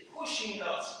is pushing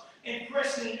us and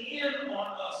pressing in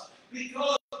on us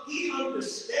because he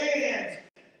understands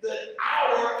the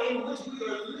hour in which we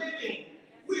are living.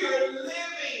 We are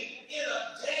living in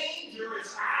a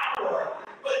dangerous hour,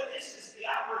 but this is the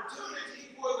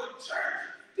opportunity for the church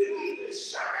to be the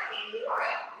shining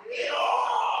light in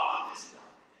all of this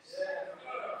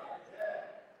darkness.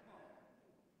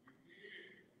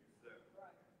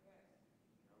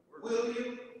 Will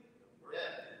you?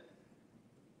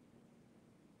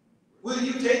 Will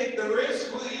you take the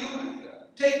risk? Will you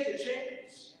take the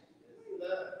chance?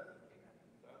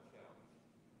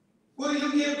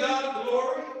 you give God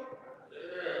glory?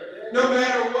 No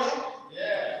matter what?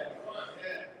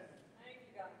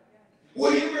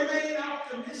 Will you remain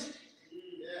optimistic?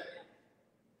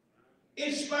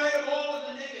 In spite of all of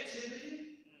the negativity?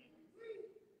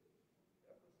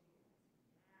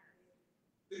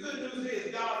 The good news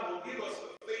is God will give us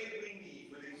the faith we need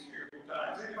for these spiritual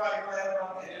times. Anybody glad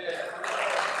about that?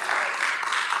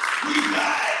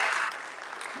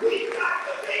 We got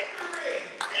the victory.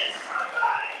 And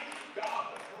somebody got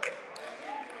the praise.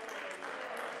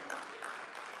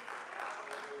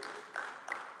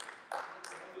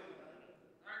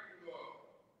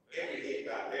 Every head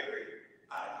bowed, every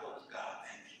eye closed. God,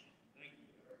 thank you.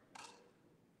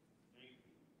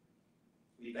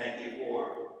 We thank you for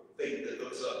faith that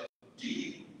looks up to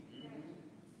you.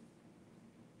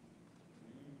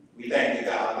 We thank you,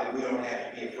 God, that we don't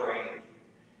have to be afraid.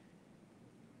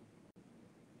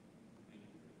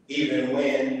 Even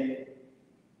when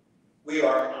we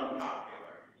are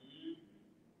unpopular,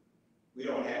 we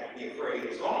don't have to be afraid.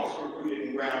 As long as we're rooted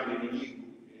and grounded in you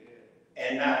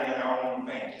and not in our own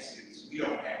fantasies, we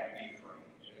don't have to be afraid.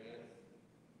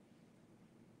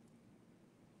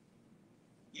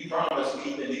 You promised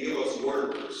even to give us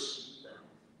words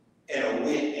and a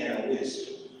wit and a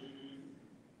wisdom.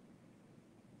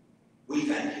 We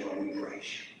thank you and we praise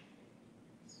you.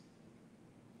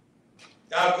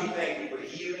 God, we thank you for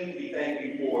healing. We thank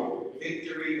you for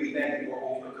victory. We thank you for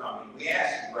overcoming. We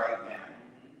ask you right now,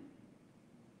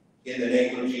 in the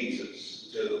name of Jesus,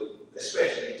 to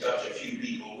especially touch a few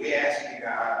people. We ask you,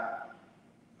 God,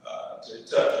 to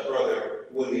touch Brother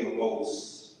William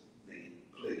Mosley,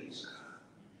 please, God.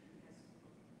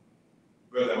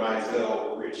 Brother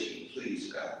Mizell Ritchie,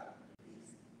 please, God.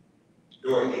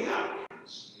 Dorothy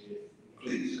Hopkins,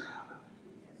 please, God.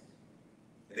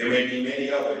 There may be many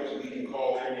others. We can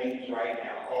call their names right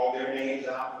now. Call their names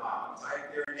out loud.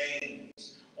 Type their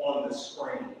names on the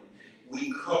screen.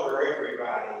 We cover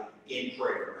everybody in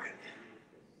prayer right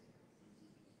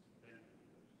now.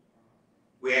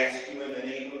 We ask you in the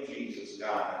name of Jesus,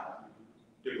 God,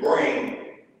 to bring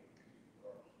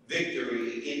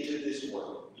victory into this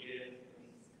world.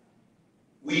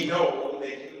 We know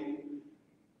that you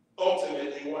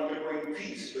ultimately want to bring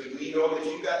peace, but we know that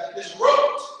you got to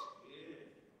disrupt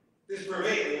this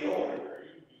prevailing order,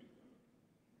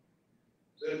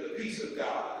 so that the peace of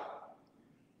God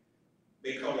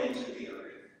may come into the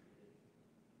earth.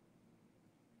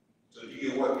 So do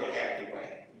your work and have your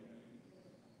way.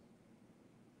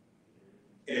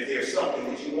 And if there's something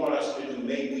that you want us to do,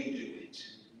 may we do it.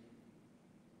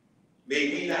 May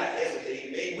we not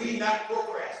hesitate. May we not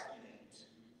procrastinate.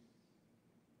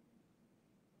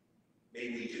 May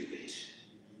we do it.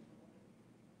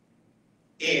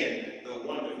 In the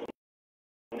wonderful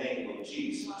name of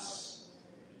Jesus,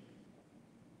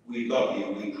 we love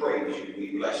you, we praise you,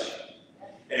 we bless you.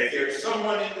 And if there's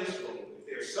someone in this room, if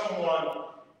there's someone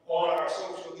on our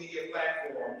social media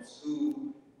platforms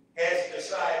who has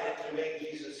decided to make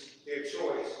Jesus their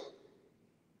choice,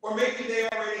 or maybe they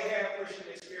already have a Christian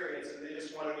experience and they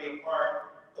just want to be a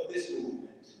part of this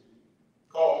movement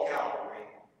called Calvary,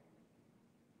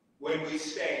 when we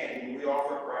stand and we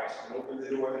offer Christ and open the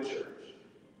door of the church,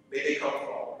 may they come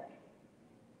forward.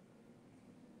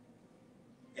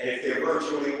 And if they're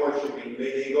virtually worshiping,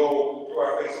 may they go to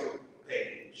our Facebook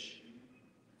page.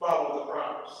 Follow the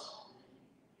promise.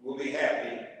 We'll be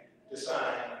happy to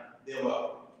sign them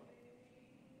up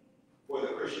for the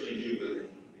Christian Jubilee.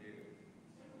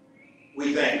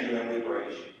 We thank you and we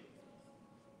praise you.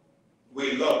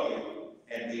 We love you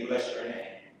and we bless your name.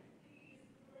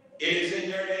 It is in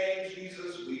your name,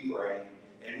 Jesus, we pray.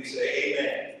 And we say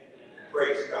amen.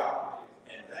 Praise God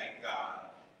and thank God.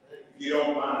 If you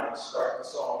don't mind, start the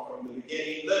song from the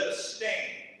beginning. Let us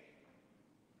stand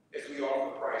as we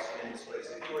offer Christ in this place.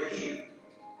 If you are here,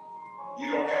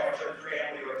 you don't have a church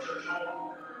family or a church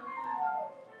home,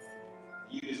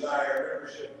 you desire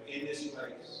membership in this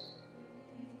place,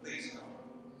 please come.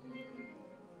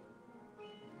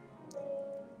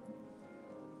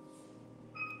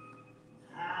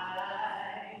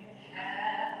 I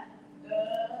have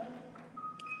the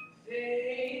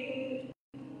faith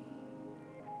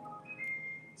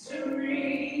to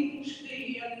reach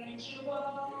the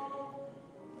unreachable.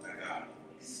 My God.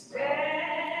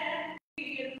 Stand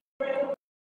in prayer.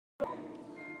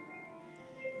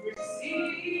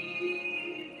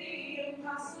 Receive the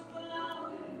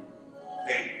impossible.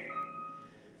 Faith.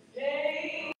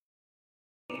 Faith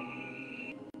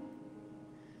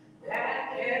that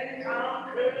can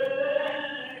conquer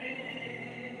in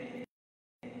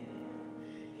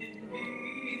me.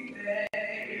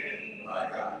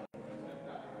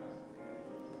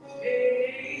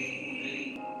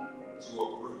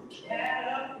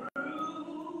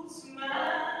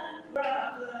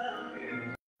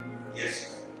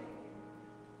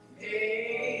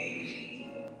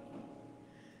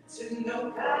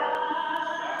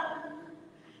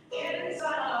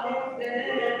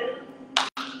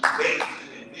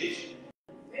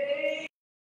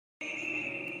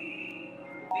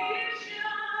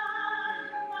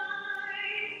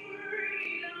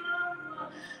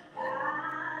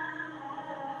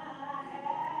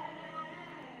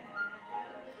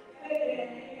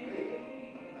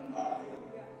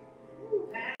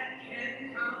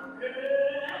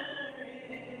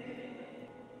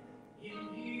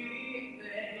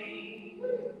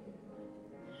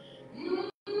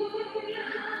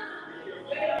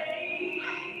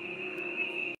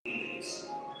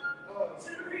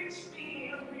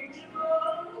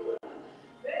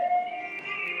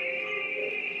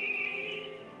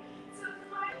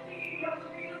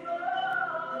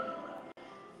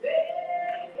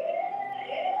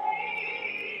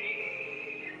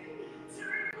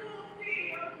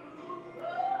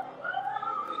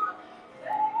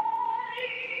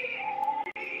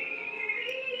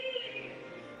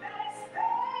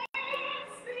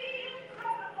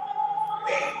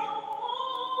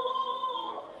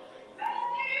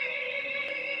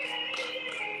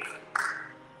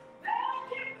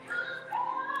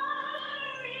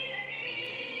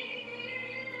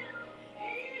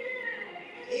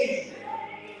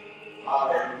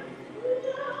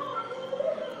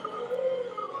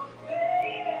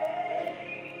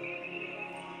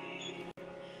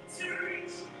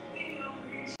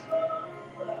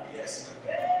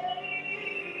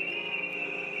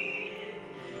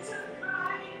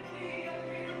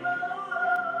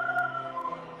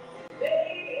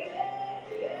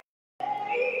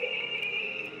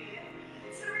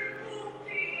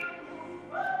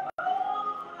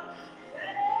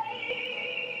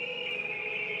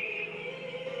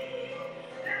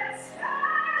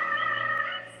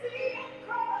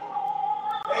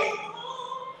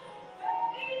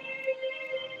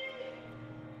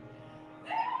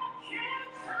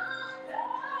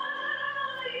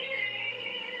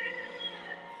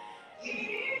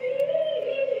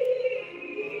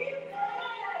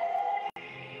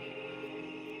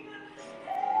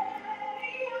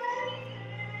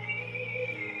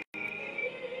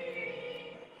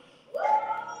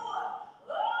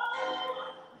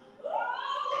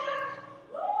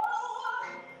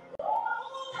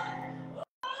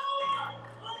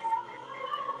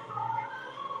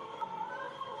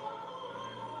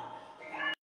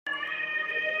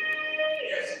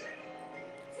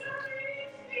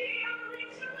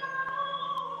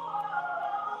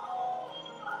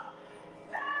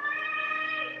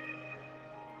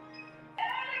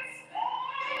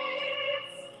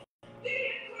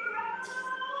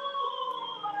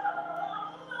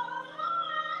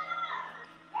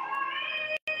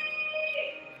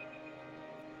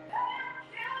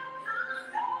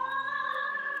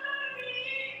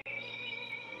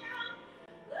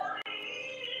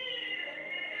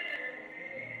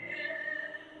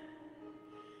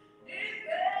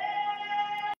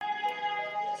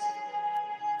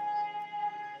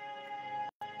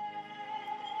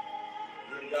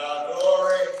 God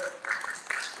glory.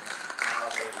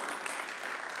 Hallelujah.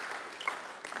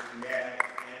 We have an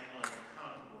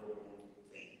unconquerable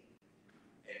faith.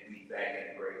 And we thank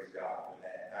and praise God for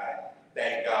that. I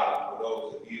thank God for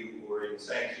those of you who are in the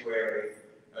sanctuary.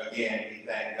 Again, we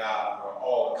thank God for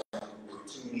all of you who are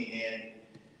tuning in,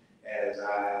 as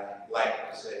I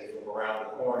like to say, from around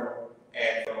the corner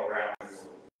and from around the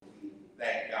world. We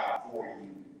thank God for you.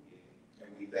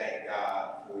 And we thank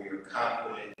God for your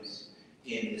confidence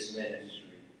in this ministry.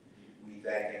 We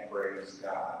thank and praise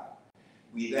God.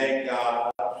 We thank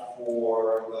God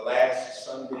for the last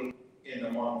Sunday in the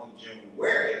month of June.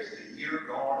 Where is the year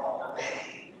gone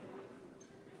already?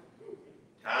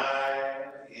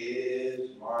 Time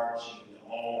is marching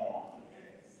on,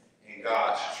 and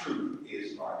God's truth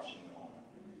is marching on.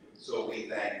 So we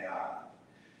thank God.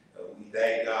 We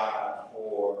thank God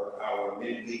for our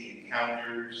midweek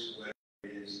encounters, whether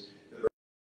it is the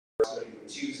study on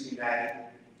Tuesday night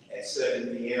at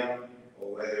 7 p.m.,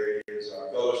 or whether it is our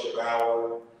fellowship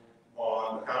hour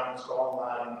on the conference call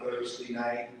line Thursday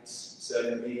nights,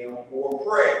 7 p.m., or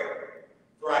prayer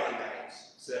Friday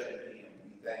nights, 7 p.m.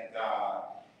 We thank God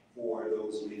for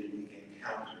those midweek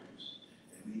encounters.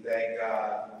 And we thank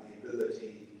God for the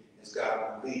ability, as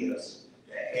God will lead us,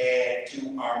 to add to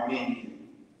our menu,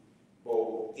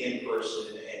 both in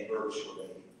person and virtually.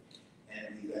 And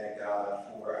we thank God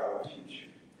for our future.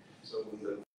 So we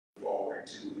look forward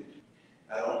to it.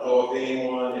 I don't know if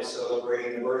anyone is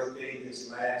celebrating a birthday this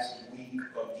last week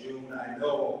of June. I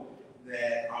know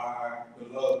that our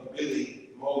beloved William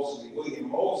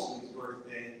Mosley's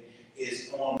birthday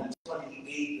is on the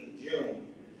 28th of June.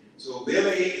 So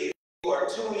Billy, if you are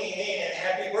tuning in,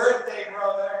 happy birthday,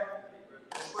 brother.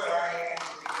 Let's put our hands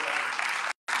together.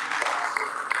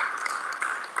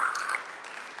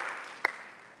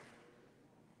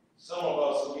 Some of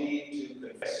us need to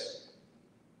confess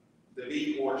the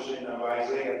B portion of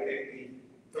Isaiah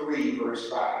 53, verse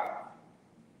 5.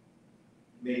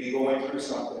 You may be going through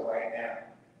something right now,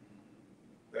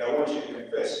 but I want you to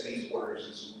confess these words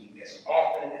this week as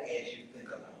often as you think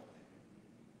about them.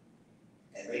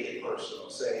 And make it personal.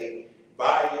 Say,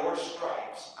 by your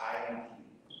stripes I am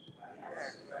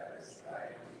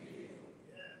healed.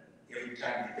 Every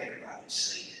time you think about it,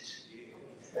 say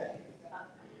it.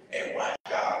 And watch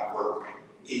God work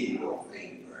in your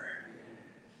favor.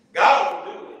 God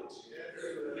will do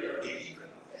it if you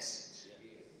confess it.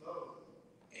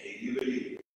 And if you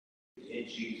believe in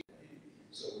Jesus.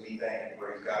 So we thank and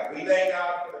praise God. We thank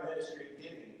God for the ministry of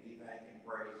giving. We thank and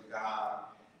praise God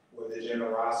for the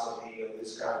generosity of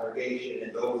this congregation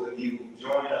and those of you who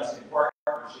join us in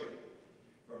partnership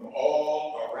from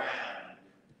all around.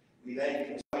 We thank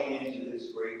you for coming into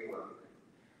this great work.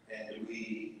 And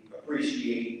we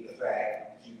appreciate the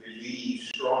fact that you believe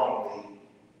strongly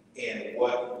in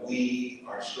what we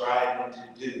are striving to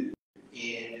do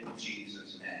in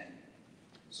Jesus' name.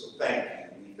 So thank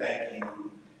you. We thank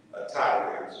you,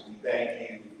 tithers. We thank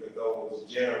you for those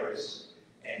generous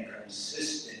and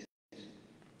consistent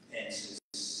and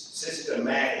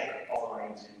systematic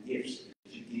offerings and gifts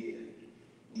that you give.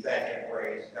 We thank and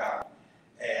praise God.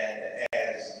 And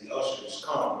as the ushers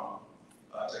come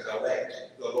to collect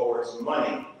the Lord's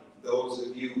money, those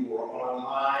of you who are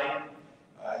online,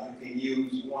 you can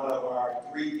use one of our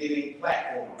 3 giving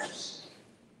platforms.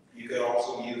 You can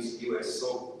also use the U.S.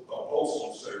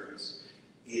 Postal Service.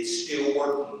 It's still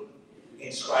working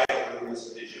in spite of the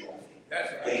residual.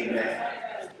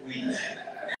 Amen.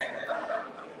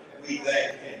 We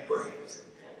thank and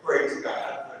praise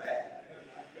God for that.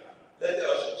 Let the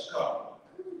ushers come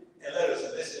and let us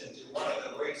listen to one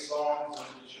of the great songs of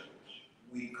the church.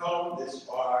 We come this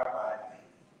far by faith.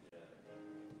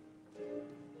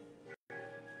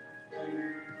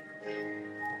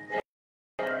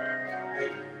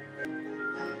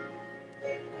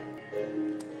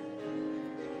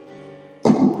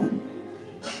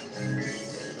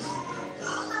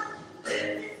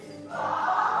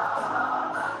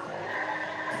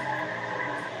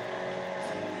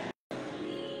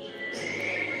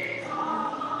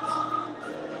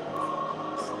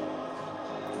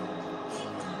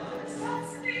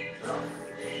 Trust me.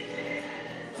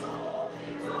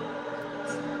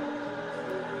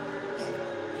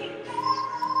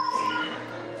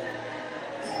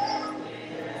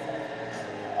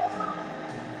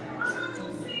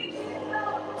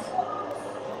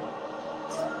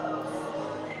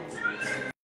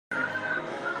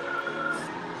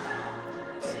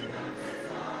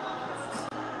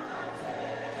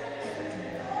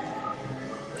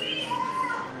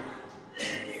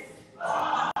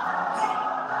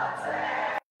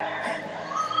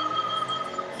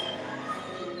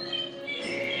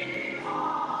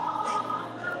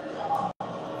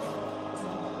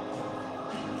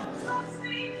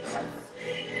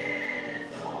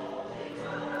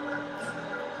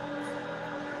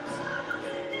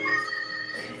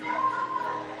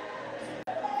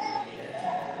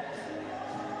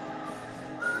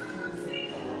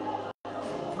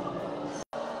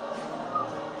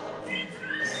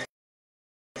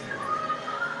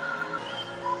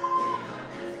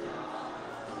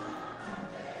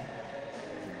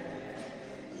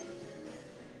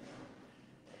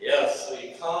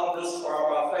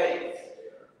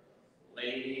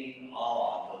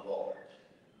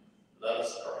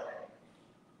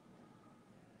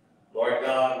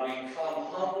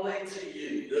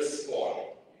 this morning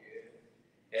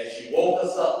as you woke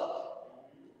us up,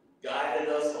 guided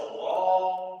us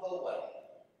along the way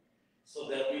so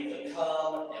that we could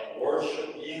come and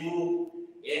worship you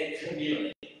in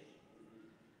community.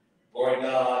 Lord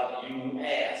God, you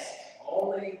asked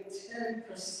only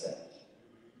 10%,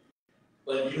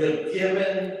 but you have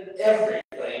given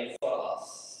everything for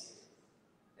us,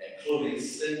 including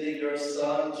sending your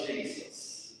son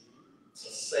Jesus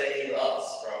to save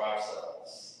us from ourselves.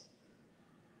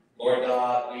 Lord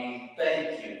God, we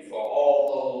thank you for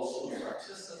all those who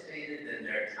participated in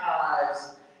their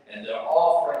tithes and their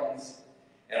offerings,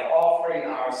 and offering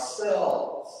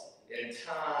ourselves in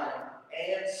time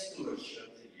and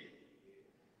stewardship to you.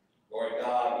 Lord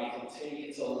God, we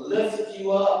continue to lift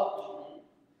you up.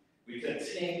 We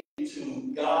continue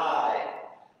to guide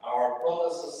our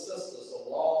brothers and sisters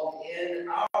along in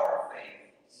our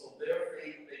faith, so their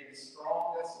faith may be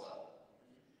strong as well.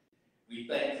 We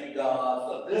thank you, God,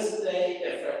 for this day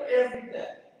and for every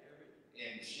day.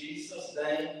 In Jesus'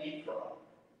 name we pray.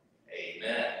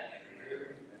 Amen.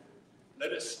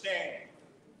 Let us stand.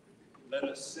 Let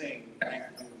us sing. Thank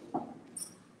you.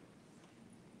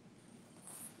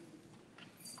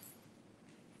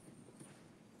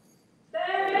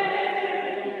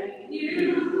 Thank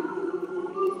you,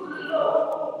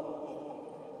 Lord.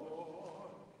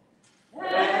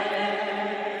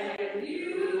 Thank you,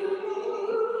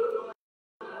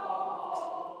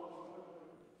 Lord.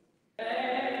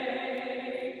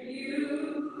 Thank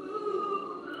you,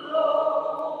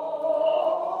 Lord.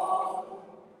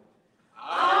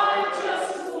 I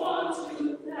just want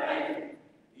to thank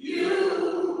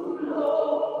you,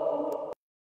 Lord.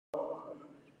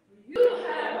 You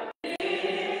have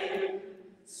been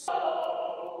so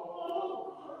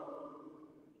good.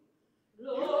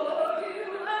 Lord, you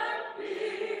have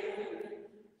been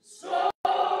so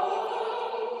good.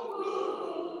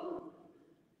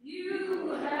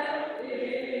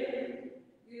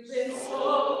 You've been so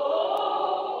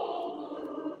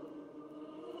good.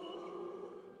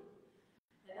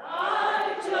 And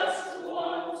I just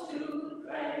want to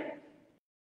thank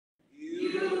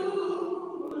you,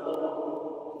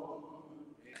 Lord.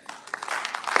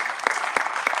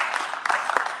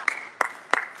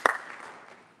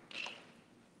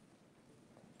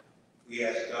 We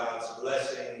ask God's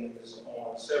blessings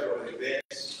on several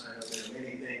events. I know there are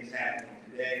many things happening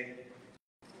today.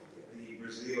 The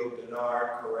Brazil Dinar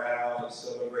Chorale is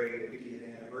celebrating the 50th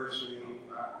anniversary,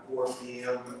 4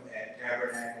 p.m. at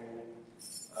Tabernacle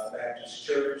Baptist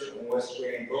Church on West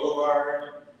Grand Boulevard.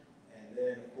 And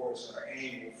then, of course, our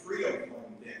annual Freedom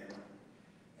Fund dinner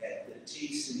at the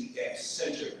TCF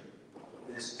Center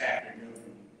this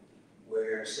afternoon,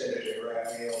 where Senator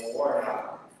Raphael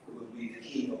Warnock will be the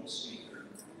keynote speaker.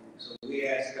 So we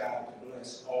ask God to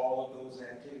bless all of those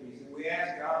activities, and we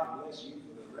ask God to bless you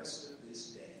for the rest of this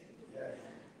day.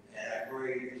 And I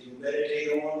pray that you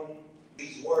meditate on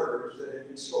these words that have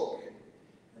been spoken,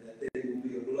 and that they will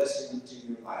be a blessing to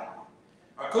your life.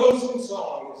 Our closing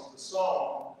song is the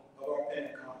song of our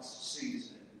Pentecost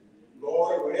season.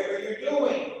 Lord, whatever you're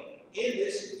doing in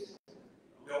this season,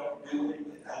 don't do it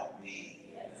without me.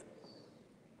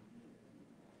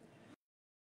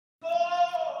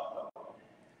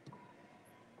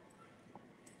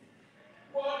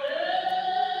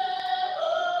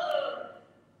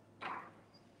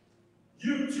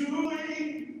 You're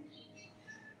doing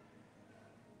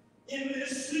in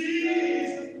this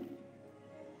season,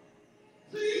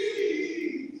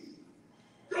 please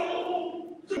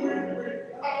don't do it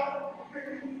without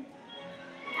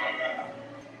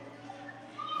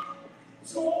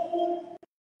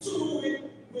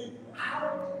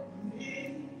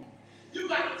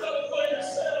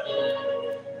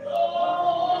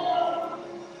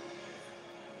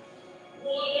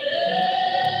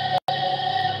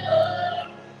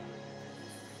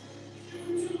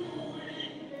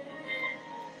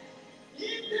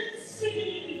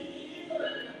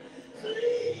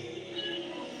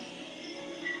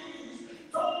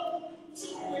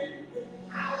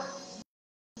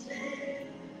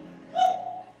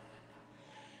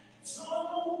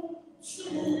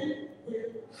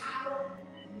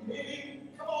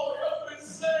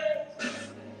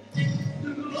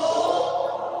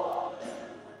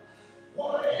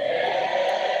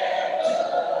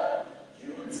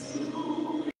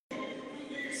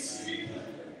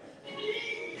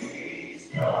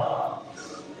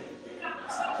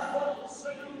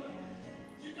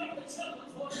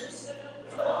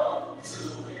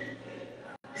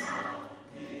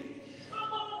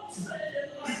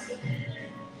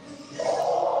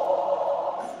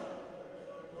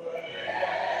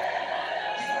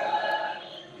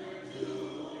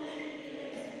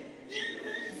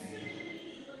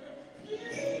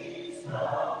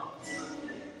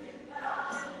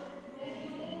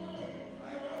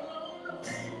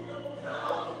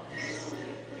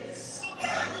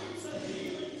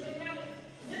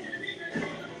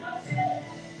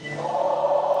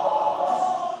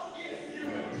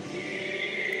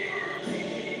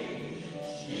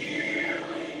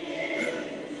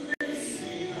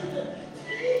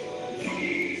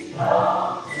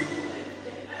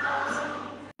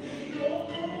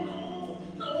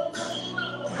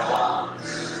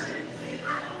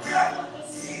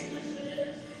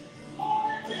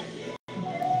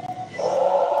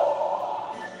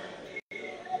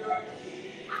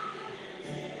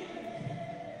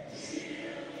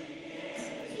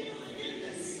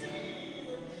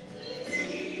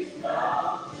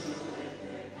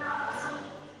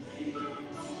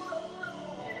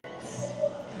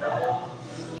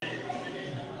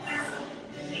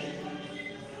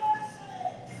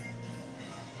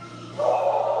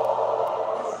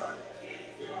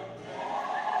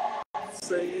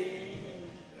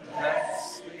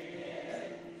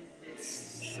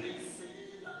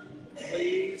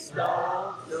Please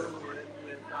don't do it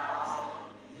without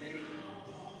me.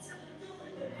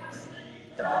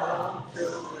 Don't do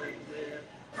it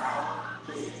without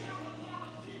me.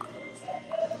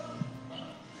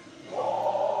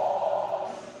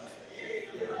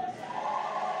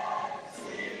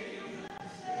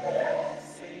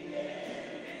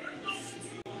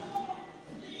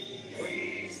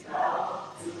 Please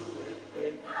don't do it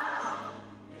without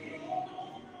me.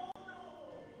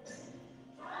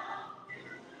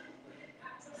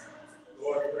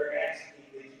 Lord, we're asking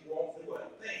that you won't do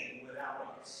a thing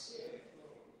without us.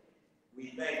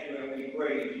 We thank you and we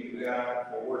praise you, God,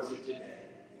 for worship today.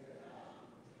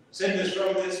 Send us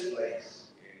from this place,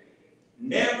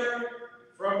 never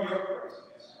from your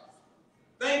presence.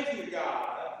 Thank you,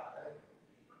 God,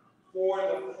 for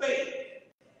the faith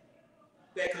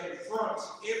that confronts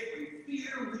every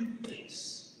fear we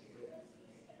face.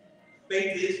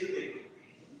 Faith is the victory.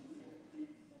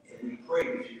 And we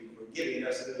praise you for giving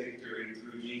us the victory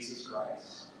through Jesus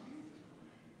Christ.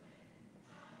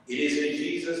 It is in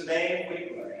Jesus' name we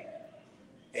pray.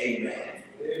 Amen.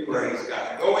 Praise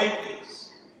God. Go in peace.